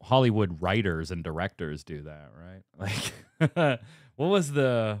Hollywood writers and directors do that, right? Like, what was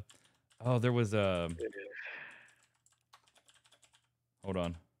the? Oh, there was a. Hold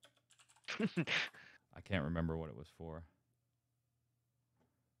on. I can't remember what it was for.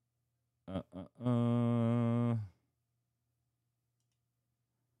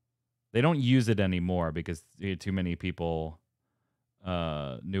 They don't use it anymore because too many people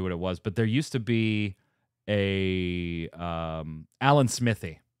knew what it was. But there used to be a Alan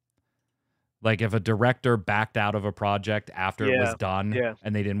Smithy. Like if a director backed out of a project after it was done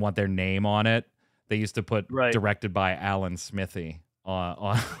and they didn't want their name on it, they used to put directed by Alan Smithy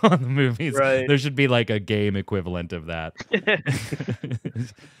on the movies. Right. There should be like a game equivalent of that.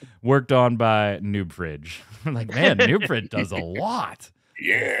 Worked on by Noob Fridge. Like, man, Noob Fridge does a lot.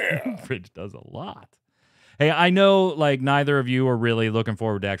 Yeah. Noob Fridge does a lot. Hey, I know like neither of you are really looking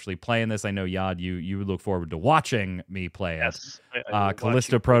forward to actually playing this. I know, Yad, you look forward to watching me play it. Yes,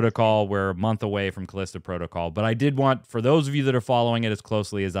 Callisto Protocol, we're a month away from Callisto Protocol. But I did want, for those of you that are following it as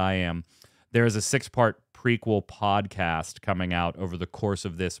closely as I am, there is a 6-part prequel podcast coming out over the course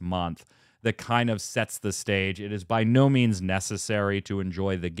of this month that kind of sets the stage. It is by no means necessary to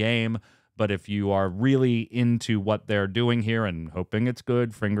enjoy the game, but if you are really into what they're doing here and hoping it's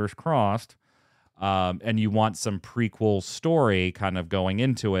good, fingers crossed, and you want some prequel story kind of going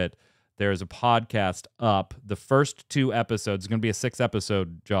into it, there's a podcast up. The first 2 episodes, it's going to be a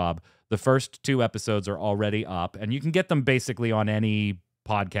 6-episode job. The first 2 episodes are already up, and you can get them basically on any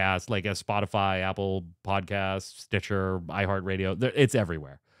podcast, like a Spotify, Apple Podcasts, Stitcher, iHeartRadio. It's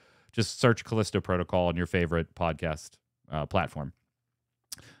everywhere. Just search Callisto Protocol on your favorite podcast platform.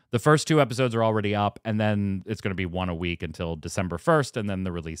 The first 2 episodes are already up, and then it's going to be 1 a week until December 1st, and then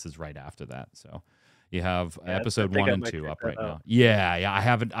the release is right after that. So you have episode 1 and 2 up right now. Yeah, I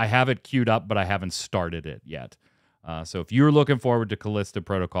have it queued up, but I haven't started it yet. So if you're looking forward to Callisto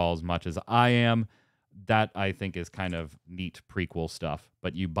Protocol as much as I am, that I think is kind of neat prequel stuff.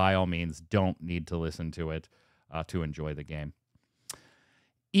 But you, by all means, don't need to listen to it to enjoy the game.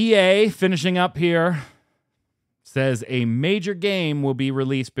 EA, finishing up here, says a major game will be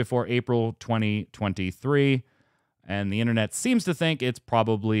released before April 2023, and the internet seems to think it's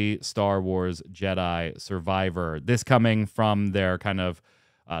probably Star Wars Jedi Survivor. This coming from their kind of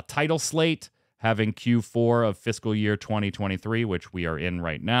title slate, having Q4 of fiscal year 2023, which we are in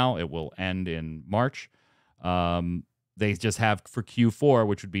right now. It will end in March. They just have for Q4,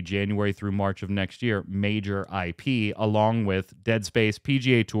 which would be January through March of next year, major IP, along with Dead Space,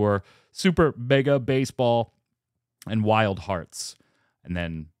 PGA Tour, Super Mega Baseball, and Wild Hearts, and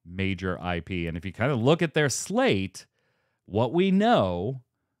then major IP. And if you kind of look at their slate, what we know,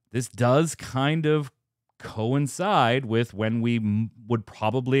 this does kind of coincide with when we would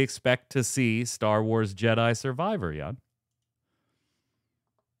probably expect to see Star Wars Jedi Survivor, Jan.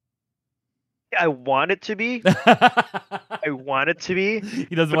 I want it to be. I want it to be.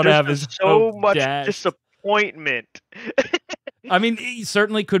 He doesn't want to have his so much dashed. Disappointment. I mean, it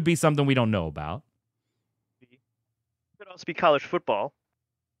certainly could be something we don't know about. Could also be college football.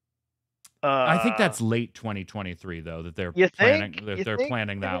 I think that's late 2023, though, that they're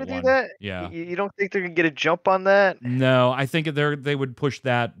planning that one. That? Yeah. You don't think they're gonna get a jump on that? No, I think they would push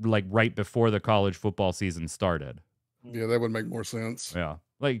that like right before the college football season started. Yeah, that would make more sense. Yeah,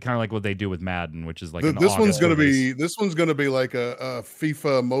 like kind of like what they do with Madden, which is like this one's gonna be like a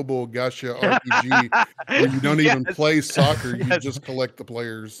FIFA mobile gacha RPG where you don't even play soccer, you just collect the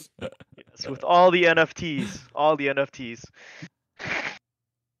players. Yes, with all the NFTs.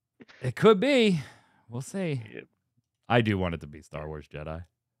 It could be. We'll see. Yep. I do want it to be Star Wars Jedi.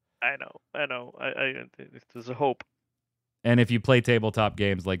 I know. There's a hope. And if you play tabletop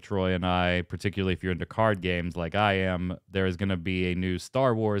games like Troy and I, particularly if you're into card games like I am, there is going to be a new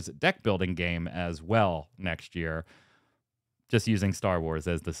Star Wars deck building game as well next year. Just using Star Wars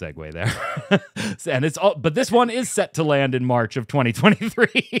as the segue there. And but this one is set to land in March of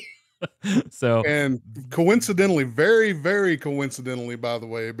 2023. So, and coincidentally, very, very coincidentally, by the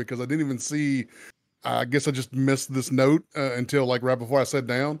way, because I didn't even see, I guess I just missed this note until like right before I sat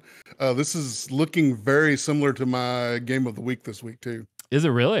down. This is looking very similar to my game of the week this week too. Is it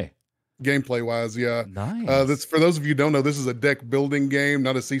really? Gameplay wise, yeah. Nice. That's for those of you who don't know, this is a deck building game,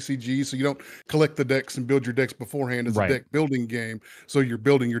 not a CCG. So you don't collect the decks and build your decks beforehand. It's a deck building game. So you're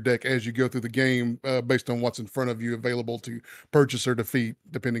building your deck as you go through the game based on what's in front of you available to purchase or defeat,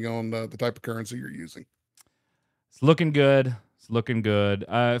 depending on the type of currency you're using. It's looking good.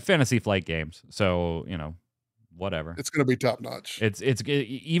 Fantasy Flight Games. So, whatever. It's going to be top notch. It's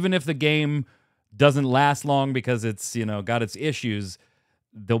even if the game doesn't last long because it's, got its issues,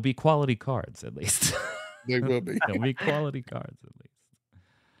 there'll be quality cards at least. They will be. There'll be quality cards at least.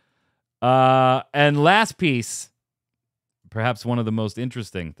 And last piece, perhaps one of the most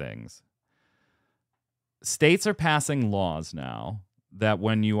interesting things. States are passing laws now that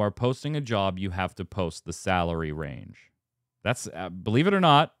when you are posting a job, you have to post the salary range. That's, believe it or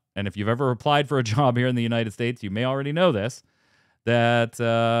not, and if you've ever applied for a job here in the United States, you may already know this, that,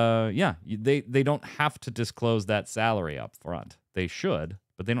 they don't have to disclose that salary up front. They should,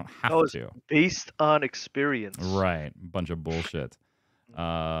 but they don't have to. Based on experience. Right. Bunch of bullshit.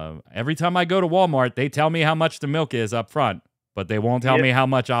 Every time I go to Walmart, they tell me how much the milk is up front, but they won't tell me how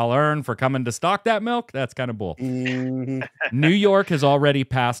much I'll earn for coming to stock that milk. That's kind of bull. Mhm. New York has already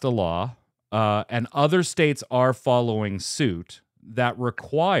passed a law, and other states are following suit that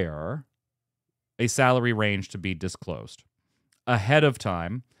require a salary range to be disclosed ahead of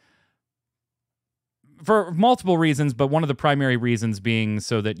time for multiple reasons, but one of the primary reasons being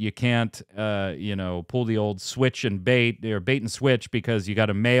so that you can't, pull the old switch and bait or bait and switch because you got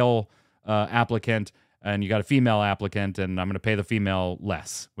a male applicant and you got a female applicant, and I'm going to pay the female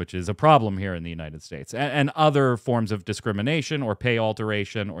less, which is a problem here in the United States, and other forms of discrimination or pay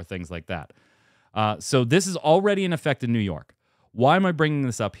alteration or things like that. So this is already in effect in New York. Why am I bringing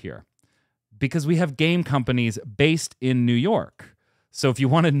this up here? Because we have game companies based in New York. So if you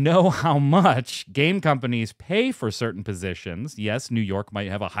want to know how much game companies pay for certain positions, yes, New York might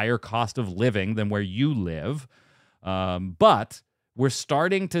have a higher cost of living than where you live, but we're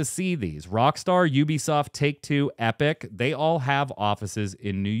starting to see these. Rockstar, Ubisoft, Take-Two, Epic, they all have offices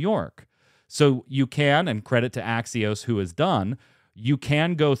in New York. So you can, and credit to Axios who has done, you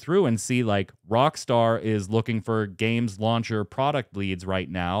can go through and see like Rockstar is looking for games launcher product leads right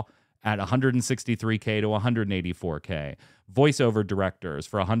now at $163K to $184K. Voiceover directors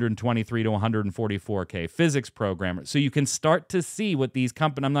for $123 to $144K. Physics programmers. So you can start to see what these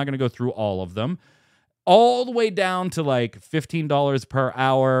companies, I'm not going to go through all of them, all the way down to like $15 per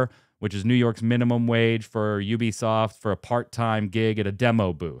hour, which is New York's minimum wage for Ubisoft for a part-time gig at a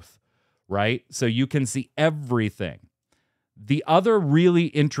demo booth, right? So you can see everything. The other really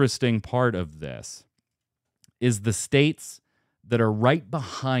interesting part of this is the states that are right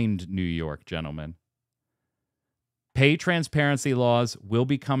behind New York, gentlemen. Pay transparency laws will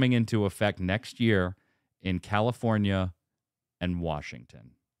be coming into effect next year in California and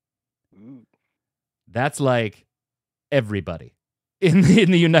Washington. Ooh. That's like everybody in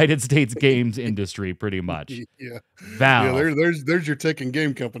the United States games industry, pretty much. Yeah. Valve. Yeah, there's your tech and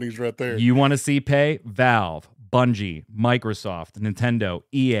game companies right there. You want to see pay? Valve, Bungie, Microsoft, Nintendo,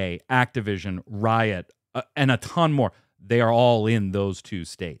 EA, Activision, Riot, and a ton more. They are all in those two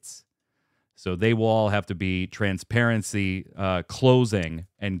states. So they will all have to be transparency closing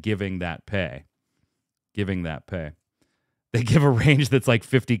and giving that pay. Giving that pay. They give a range that's like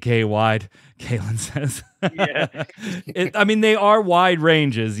 50K wide, Kalen says. Yeah. I mean, they are wide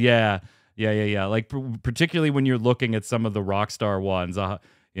ranges. Yeah. Like particularly when you're looking at some of the Rockstar ones, a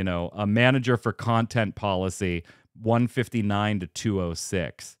manager for content policy, 159 to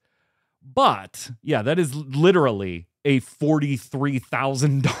 206. But yeah, that is literally a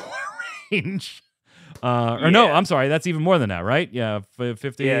 $43,000 range. No, I'm sorry, that's even more than that, right? Yeah,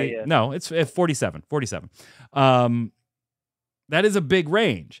 50. Yeah. No, it's 47. That is a big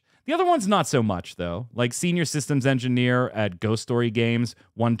range. The other one's not so much, though. Like senior systems engineer at Ghost Story Games,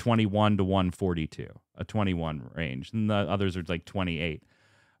 121 to 142, a 21 range. And the others are like 28.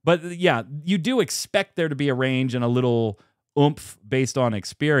 But yeah, you do expect there to be a range and a little oomph based on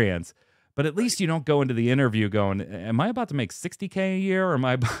experience. But at least you don't go into the interview going, am I about to make $60K a year or am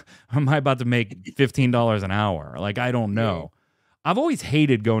I about to make $15 an hour? Like, I don't know. I've always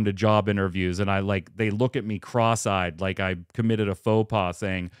hated going to job interviews and they look at me cross-eyed like I committed a faux pas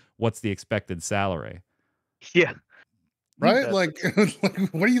saying, what's the expected salary? Yeah. Right? Like,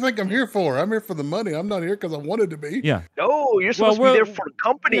 what do you think I'm here for? I'm here for the money. I'm not here because I wanted to be. Yeah. No, you're supposed to be there for the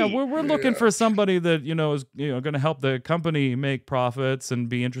company. Yeah, we're looking for somebody that, is going to help the company make profits and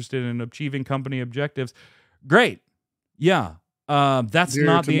be interested in achieving company objectives. Great. Yeah. That's Here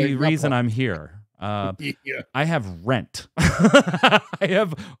not to the make my reason profit. I'm here. Yeah. I have rent. I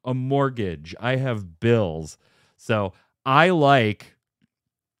have a mortgage. I have bills. So I like,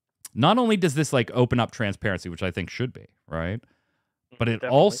 not only does this like open up transparency, which I think should be, right? But it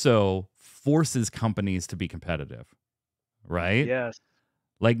Definitely. also forces companies to be competitive, right? Yes.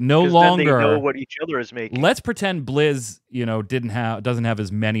 Like no 'Cause longer then they know what each other is making. let's pretend Blizz, doesn't have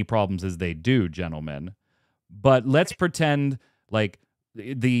as many problems as they do, gentlemen. But let's pretend like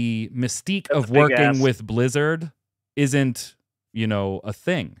the mystique That's of a big working ass. with Blizzard isn't, a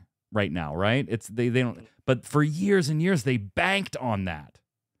thing. right now, right? It's they don't. But for years and years, they banked on that.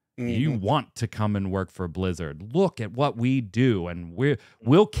 You want to come and work for Blizzard. Look at what we do, and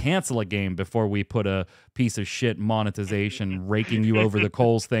we'll cancel a game before we put a piece of shit monetization raking you over the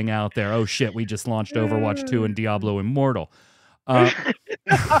coals thing out there. Oh shit, we just launched Overwatch 2 and Diablo Immortal.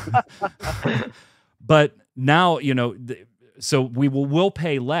 But now, so we'll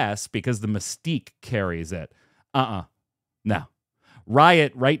pay less because the mystique carries it. No.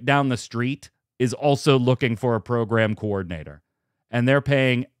 Riot right down the street is also looking for a program coordinator. And they're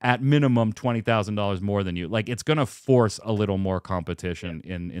paying at minimum $20,000 more than you. Like, it's going to force a little more competition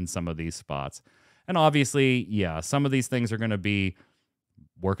in some of these spots. And obviously, yeah, some of these things are going to be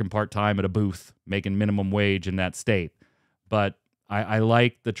working part-time at a booth, making minimum wage in that state. But I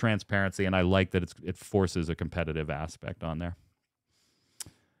like the transparency, and I like that it forces a competitive aspect on there.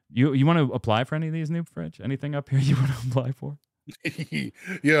 You want to apply for any of these, Noob Fridge? Anything up here you want to apply for?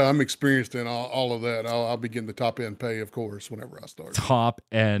 Yeah, I'm experienced in all of that. I'll be getting the top end pay, of course, whenever I start. Top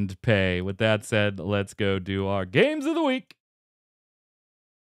end pay. With that said, let's go do our games of the week.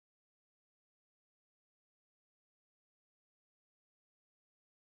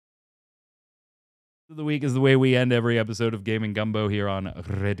 The week is the way we end every episode of Gaming Gumbo here on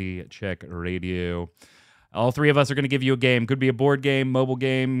Ready Check Radio. All three of us are going to give you a game. Could be a board game, mobile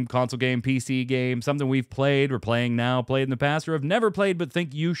game, console game, PC game, something we've played, we're playing now, played in the past, or have never played but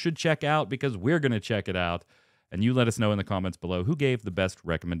think you should check out because we're going to check it out. And you let us know in the comments below who gave the best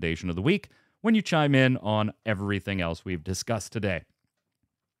recommendation of the week when you chime in on everything else we've discussed today.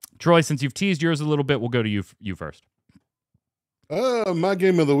 Troy, since you've teased yours a little bit, we'll go to you first. My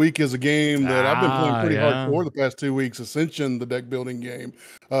game of the week is a game that I've been playing pretty hardcore the past 2 weeks, Ascension, the deck building game.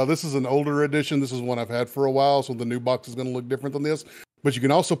 This is an older edition. This is one I've had for a while, so the new box is going to look different than this. But you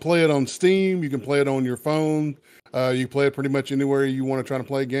can also play it on Steam. You can play it on your phone. You play it pretty much anywhere you want to try to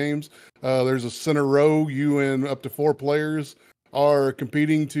play games. There's a center row. You and up to 4 players are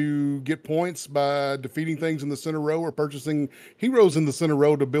competing to get points by defeating things in the center row or purchasing heroes in the center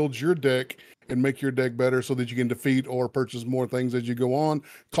row to build your deck and make your deck better so that you can defeat or purchase more things as you go on.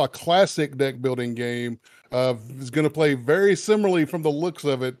 It's a classic deck building game. It's going to play very similarly from the looks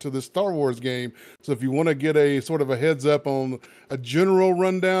of it to the Star Wars game. So if you want to get a sort of a heads up on a general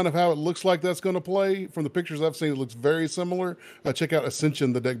rundown of how it looks like that's going to play, from the pictures I've seen, it looks very similar. Check out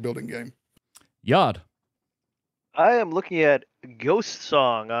Ascension, the deck building game. Yod. I am looking at Ghost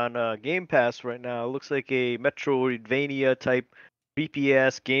Song on Game Pass right now. It looks like a Metroidvania type creepy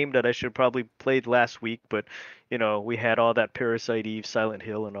ass game that I should probably played last week, but we had all that Parasite Eve, Silent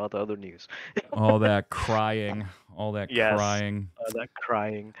Hill, and all the other news. All that crying. Crying. That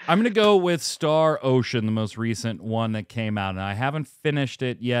crying. I'm going to go with Star Ocean, the most recent one that came out. And I haven't finished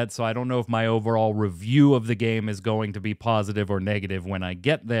it yet, so I don't know if my overall review of the game is going to be positive or negative when I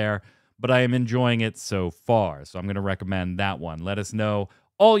get there, but I am enjoying it so far. So I'm going to recommend that one. Let us know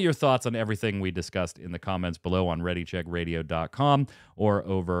all your thoughts on everything we discussed in the comments below on ReadyCheckRadio.com or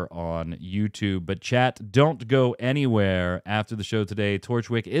over on YouTube. But chat, don't go anywhere after the show today.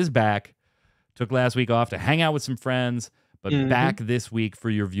 Torchwick is back. Took last week off to hang out with some friends, but back this week for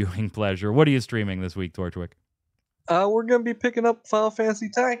your viewing pleasure. What are you streaming this week, Torchwick? We're going to be picking up Final Fantasy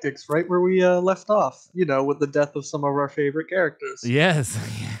Tactics right where we left off, with the death of some of our favorite characters. Yes.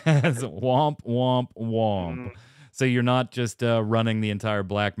 Womp, womp, womp. So you're not just running the entire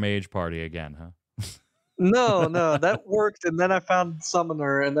Black Mage party again, huh? No, that worked, and then I found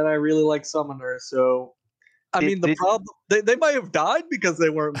Summoner, and then I really like Summoner, so... the problem... They might have died because they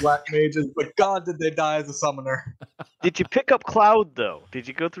weren't Black Mages, but God, did they die as a Summoner. Did you pick up Cloud, though? Did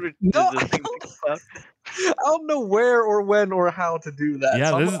you go through No, the thing to pick up Cloud? I don't know where or when or how to do that. Yeah,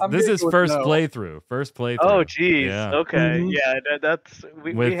 so this is first playthrough. First playthrough. Oh, geez. Yeah. Okay. Yeah, that's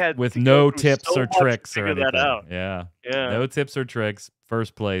we had with to no go through tips so or much tricks to or figure anything. that out. Yeah. Yeah. No tips or tricks.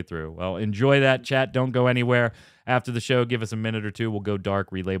 First playthrough. Well, enjoy that, chat. Don't go anywhere. After the show, give us a minute or two. We'll go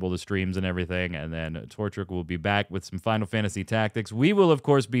dark, relabel the streams and everything, and then Tortrick will be back with some Final Fantasy Tactics. We will, of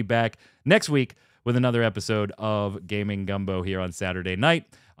course, be back next week with another episode of Gaming Gumbo here on Saturday night,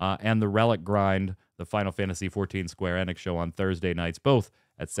 and the Relic Grind, the Final Fantasy XIV Square Enix show on Thursday nights, both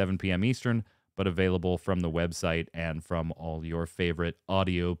at 7 p.m. Eastern, but available from the website and from all your favorite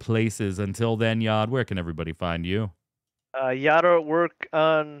audio places. Until then, Yod, where can everybody find you? Yada at work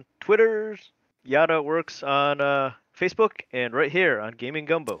on Twitter, Yada at works on Facebook, and right here on Gaming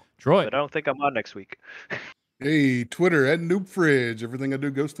Gumbo. Troy. But I don't think I'm on next week. Hey, Twitter at NoobFridge. Everything I do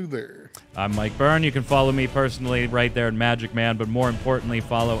goes through there. I'm Mike Byrne. You can follow me personally right there at Magic Man, but more importantly,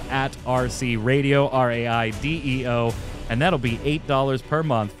 follow at RC Radio, RAIDEO, and that'll be $8 per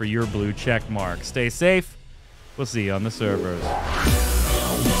month for your blue check mark. Stay safe. We'll see you on the servers.